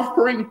a burnt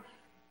offering,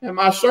 and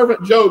my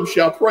servant Job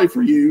shall pray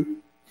for you.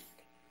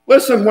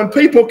 Listen, when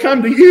people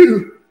come to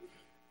you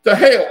to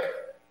help,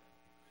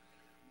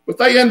 but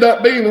they end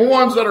up being the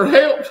ones that are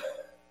helped,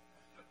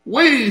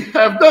 we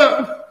have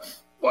done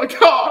what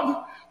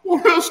God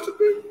wants us to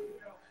do.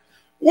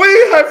 We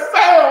have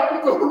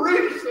found the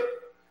reason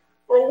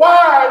for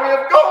why we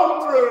have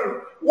gone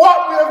through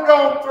what we have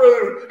gone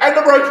through, and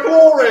to bring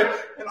glory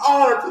and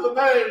honor to the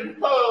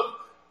name of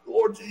the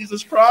Lord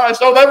Jesus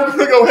Christ. Oh, they were going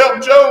to go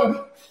help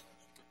Job,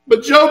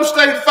 but Job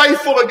stayed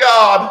faithful to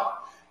God,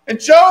 and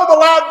Job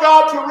allowed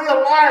God to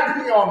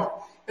realign him.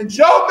 And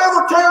Job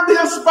never turned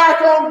his back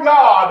on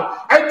God.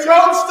 And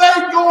Job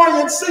stayed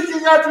going and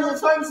seeking after the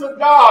things of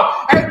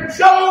God. And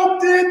Job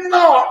did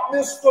not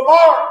miss the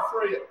mark,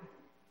 friend.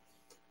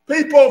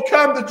 People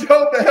come to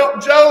Job to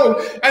help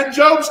Job, and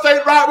Job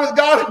stayed right with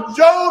God, and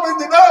Job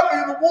ended up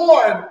being the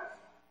one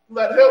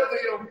that helped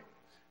them.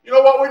 You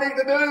know what we need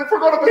to do? If we're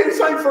going to be the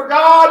same for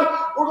God,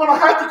 we're going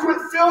to have to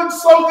quit feeling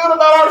so good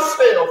about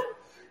ourselves,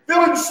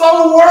 feeling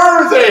so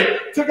worthy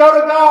to go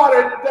to God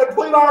and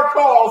plead our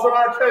cause and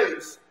our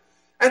case,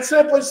 and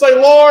simply say,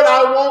 Lord,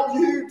 I want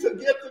you to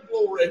get the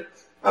glory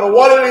out of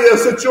what it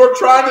is that you're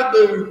trying to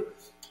do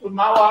with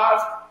my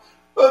life.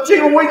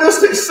 When we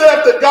just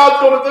accept that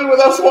God's going to do with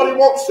us what He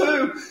wants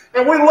to,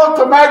 and we look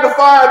to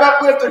magnify and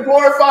uplift and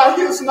glorify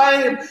His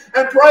name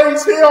and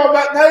praise Him,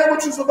 that name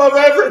which is above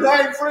every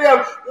name,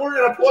 friend,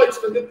 we're in a place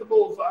to hit the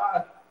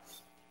bullseye.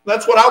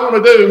 That's what I want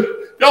to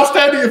do. Y'all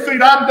stand to your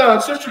feet. I'm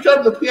done. Sister,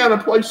 come to the piano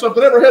and play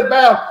something. Every head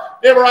bowed,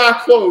 every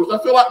eye closed. I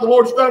feel like the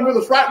Lord's done with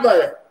us right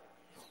there.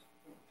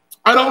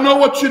 I don't know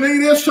what your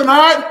need is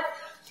tonight.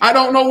 I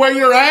don't know where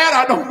you're at.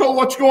 I don't know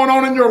what's going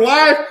on in your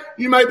life.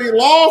 You may be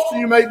lost.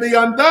 You may be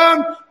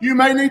undone. You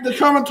may need to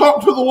come and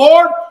talk to the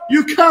Lord.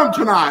 You come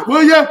tonight,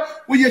 will you?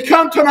 Will you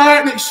come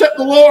tonight and accept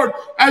the Lord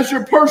as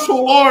your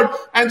personal Lord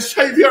and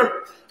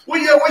Savior? Will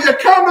you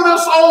come to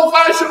this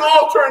old-fashioned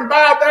altar and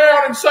bow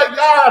down and say,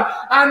 God,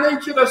 I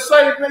need you to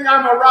save me.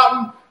 I'm a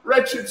rotten,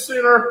 wretched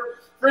sinner.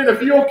 Friend,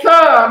 if you'll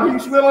come,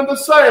 He's willing to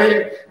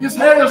save. His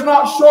hand is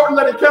not shortened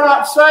that He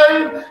cannot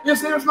save.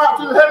 His ear is not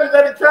too heavy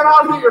that He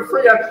cannot hear,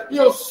 friend.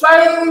 He'll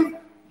save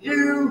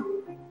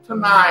you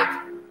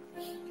tonight.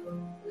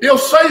 He'll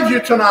save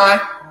you tonight.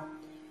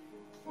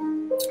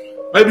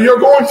 Maybe you're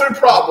going through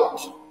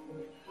problems.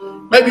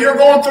 Maybe you're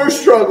going through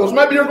struggles.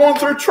 Maybe you're going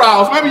through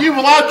trials. Maybe you've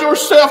allowed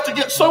yourself to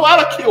get so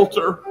out of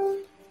kilter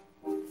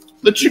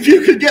that if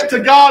you could get to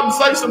God and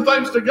say some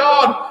things to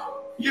God,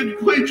 you'd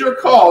plead your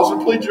cause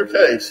and plead your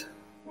case.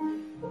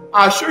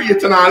 I assure you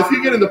tonight, if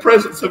you get in the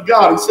presence of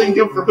God and see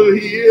Him for who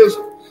He is,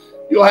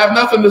 you'll have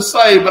nothing to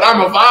say, but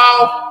I'm a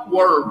vile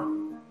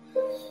worm.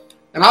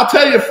 And I'll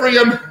tell you,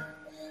 friend,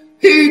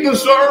 He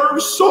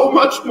deserves so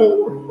much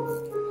more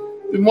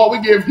than what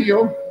we give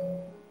Him.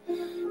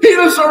 He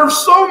deserves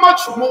so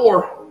much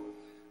more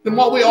than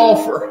what we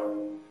offer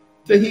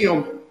to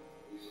Him.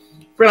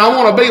 Friend, I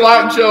want to be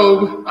like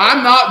Job.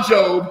 I'm not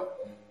Job.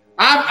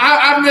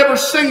 I've never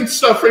seen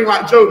suffering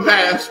like Job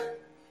has.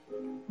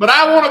 But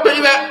I want to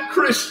be that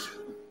Christian.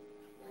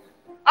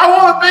 I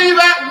want to be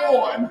that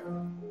one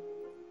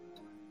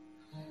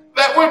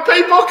that when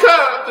people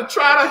come to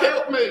try to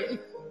help me,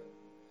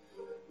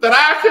 that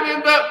I can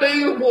end up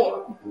being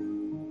one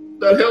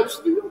that helps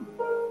them.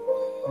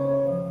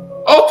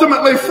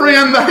 Ultimately,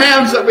 friend, the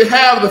hands that we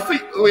have, the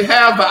feet that we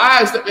have, the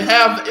eyes that we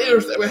have, the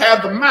ears that we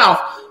have, the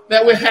mouth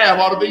that we have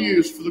ought to be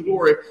used for the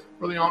glory,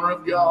 for the honor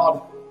of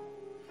God.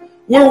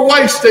 We're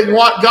wasting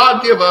what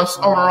God give us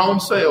on our own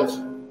selves.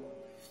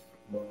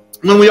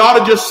 When we ought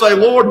to just say,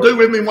 Lord, do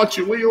with me what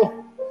you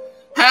will.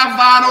 Have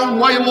thine own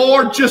way,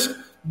 Lord. Just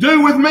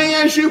do with me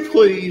as you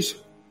please.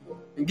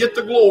 And get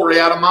the glory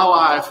out of my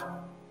life.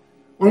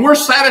 When we're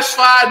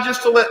satisfied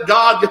just to let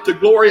God get the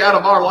glory out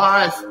of our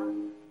life,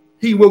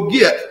 He will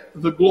get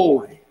the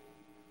glory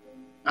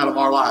out of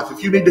our life.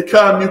 If you need to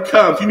come, you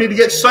come. If you need to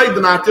get saved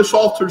tonight, this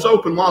altar's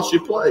open while she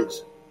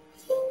plays.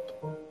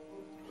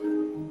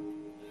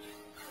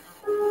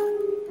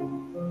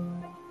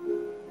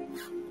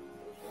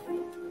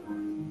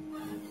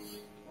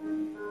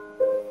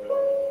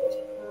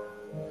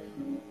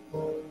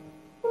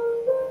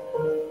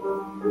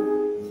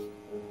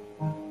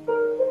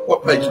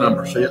 What page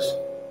number, sis?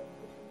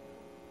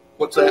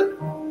 What's that?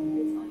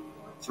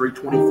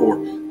 324.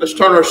 Let's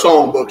turn our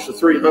song books to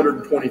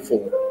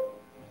 324.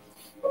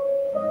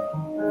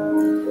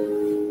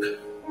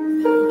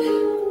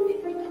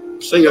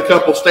 Sing a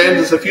couple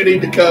stanzas. If you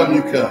need to come,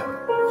 you come.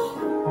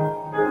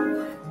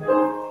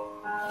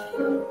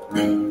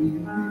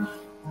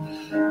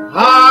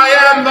 I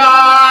am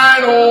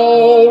thine,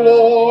 O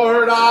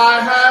Lord, I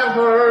have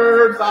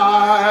heard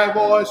thy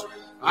voice,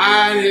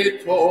 and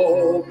it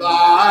told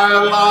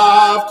thy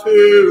love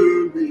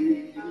to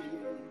me.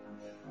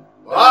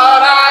 But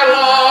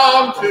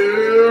I long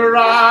to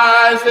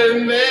rise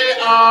in the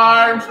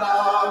arms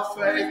of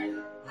faith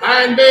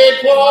and be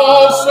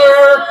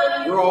closer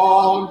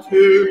drawn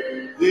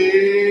to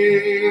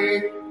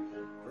thee.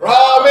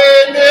 Draw me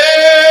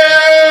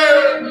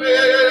near,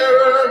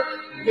 nearer,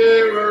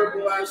 nearer,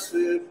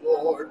 blessed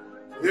Lord,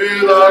 to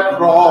the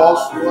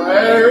cross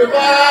where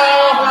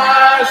thou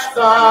hast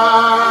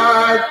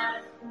died.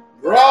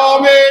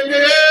 Draw me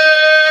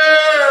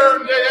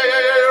near,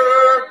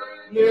 nearer,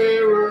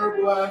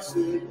 nearer,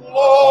 blessed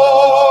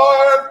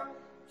Lord,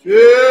 to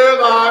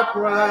thy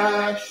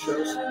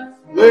precious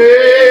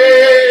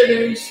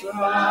bleeding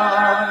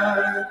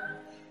side.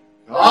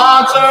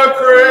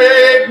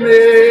 Consecrate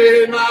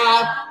me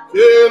now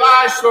to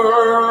thy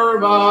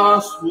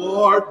service,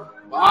 Lord,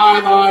 by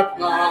thy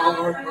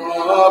power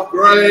of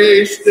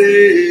grace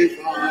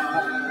divine.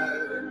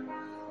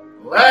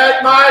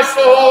 Let my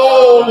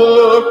soul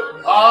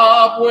look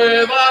up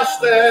with a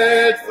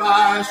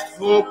steadfast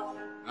hope,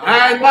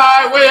 and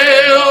I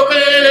will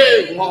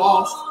be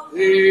lost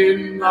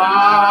in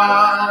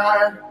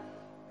thine.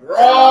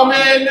 Draw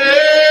me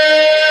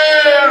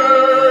nearer,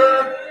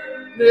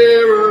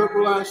 nearer,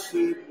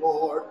 blessed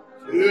Lord,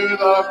 to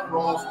the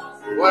cross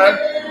where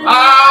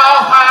thou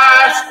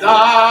hast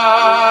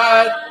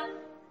died.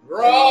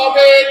 Draw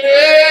me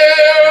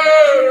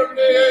nearer,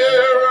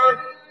 nearer,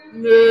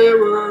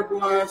 nearer,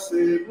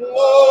 blessed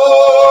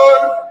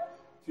Lord,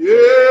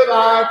 to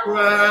thy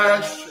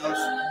precious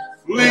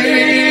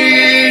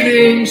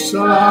bleeding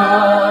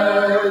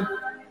side.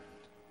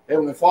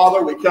 Heavenly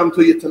Father, we come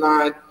to you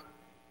tonight,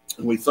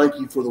 and we thank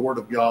you for the Word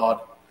of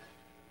God.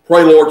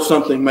 Pray, Lord,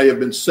 something may have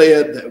been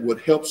said that would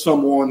help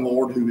someone,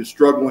 Lord, who is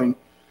struggling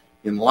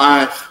in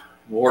life.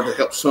 Lord, to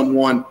help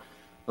someone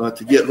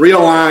to get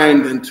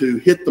realigned and to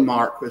hit the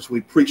mark as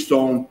we preached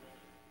on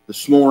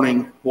this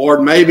morning.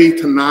 Lord, maybe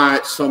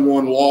tonight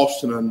someone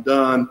lost and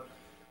undone,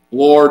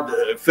 Lord,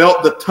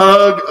 felt the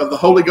tug of the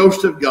Holy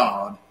Ghost of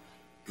God,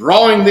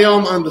 drawing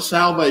them unto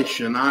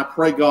salvation. I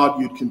pray, God,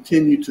 you'd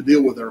continue to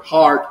deal with their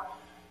heart.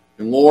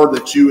 And Lord,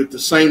 that you at the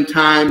same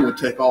time would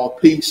take all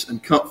peace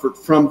and comfort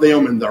from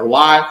them in their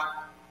life.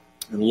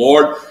 And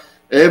Lord,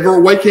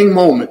 every waking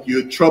moment you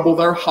would trouble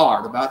their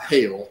heart about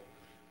hell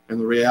and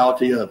the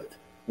reality of it.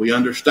 We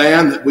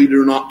understand that we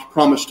do not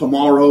promise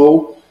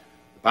tomorrow.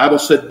 The Bible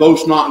said,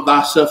 boast not in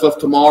thyself of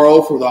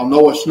tomorrow, for thou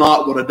knowest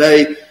not what a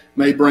day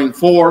may bring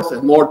forth.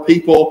 And Lord,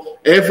 people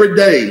every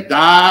day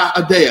die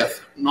a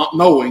death, not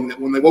knowing that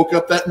when they woke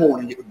up that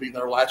morning, it would be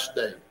their last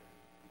day.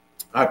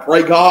 I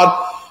pray,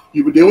 God,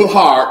 you would deal with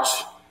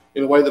hearts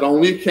in a way that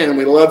only you can.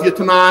 We love you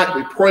tonight.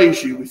 We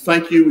praise you. We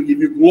thank you. We give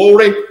you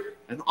glory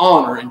and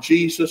honor. In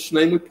Jesus'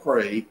 name we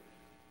pray.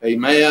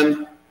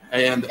 Amen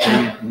and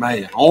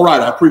amen. All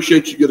right. I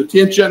appreciate your good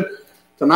attention.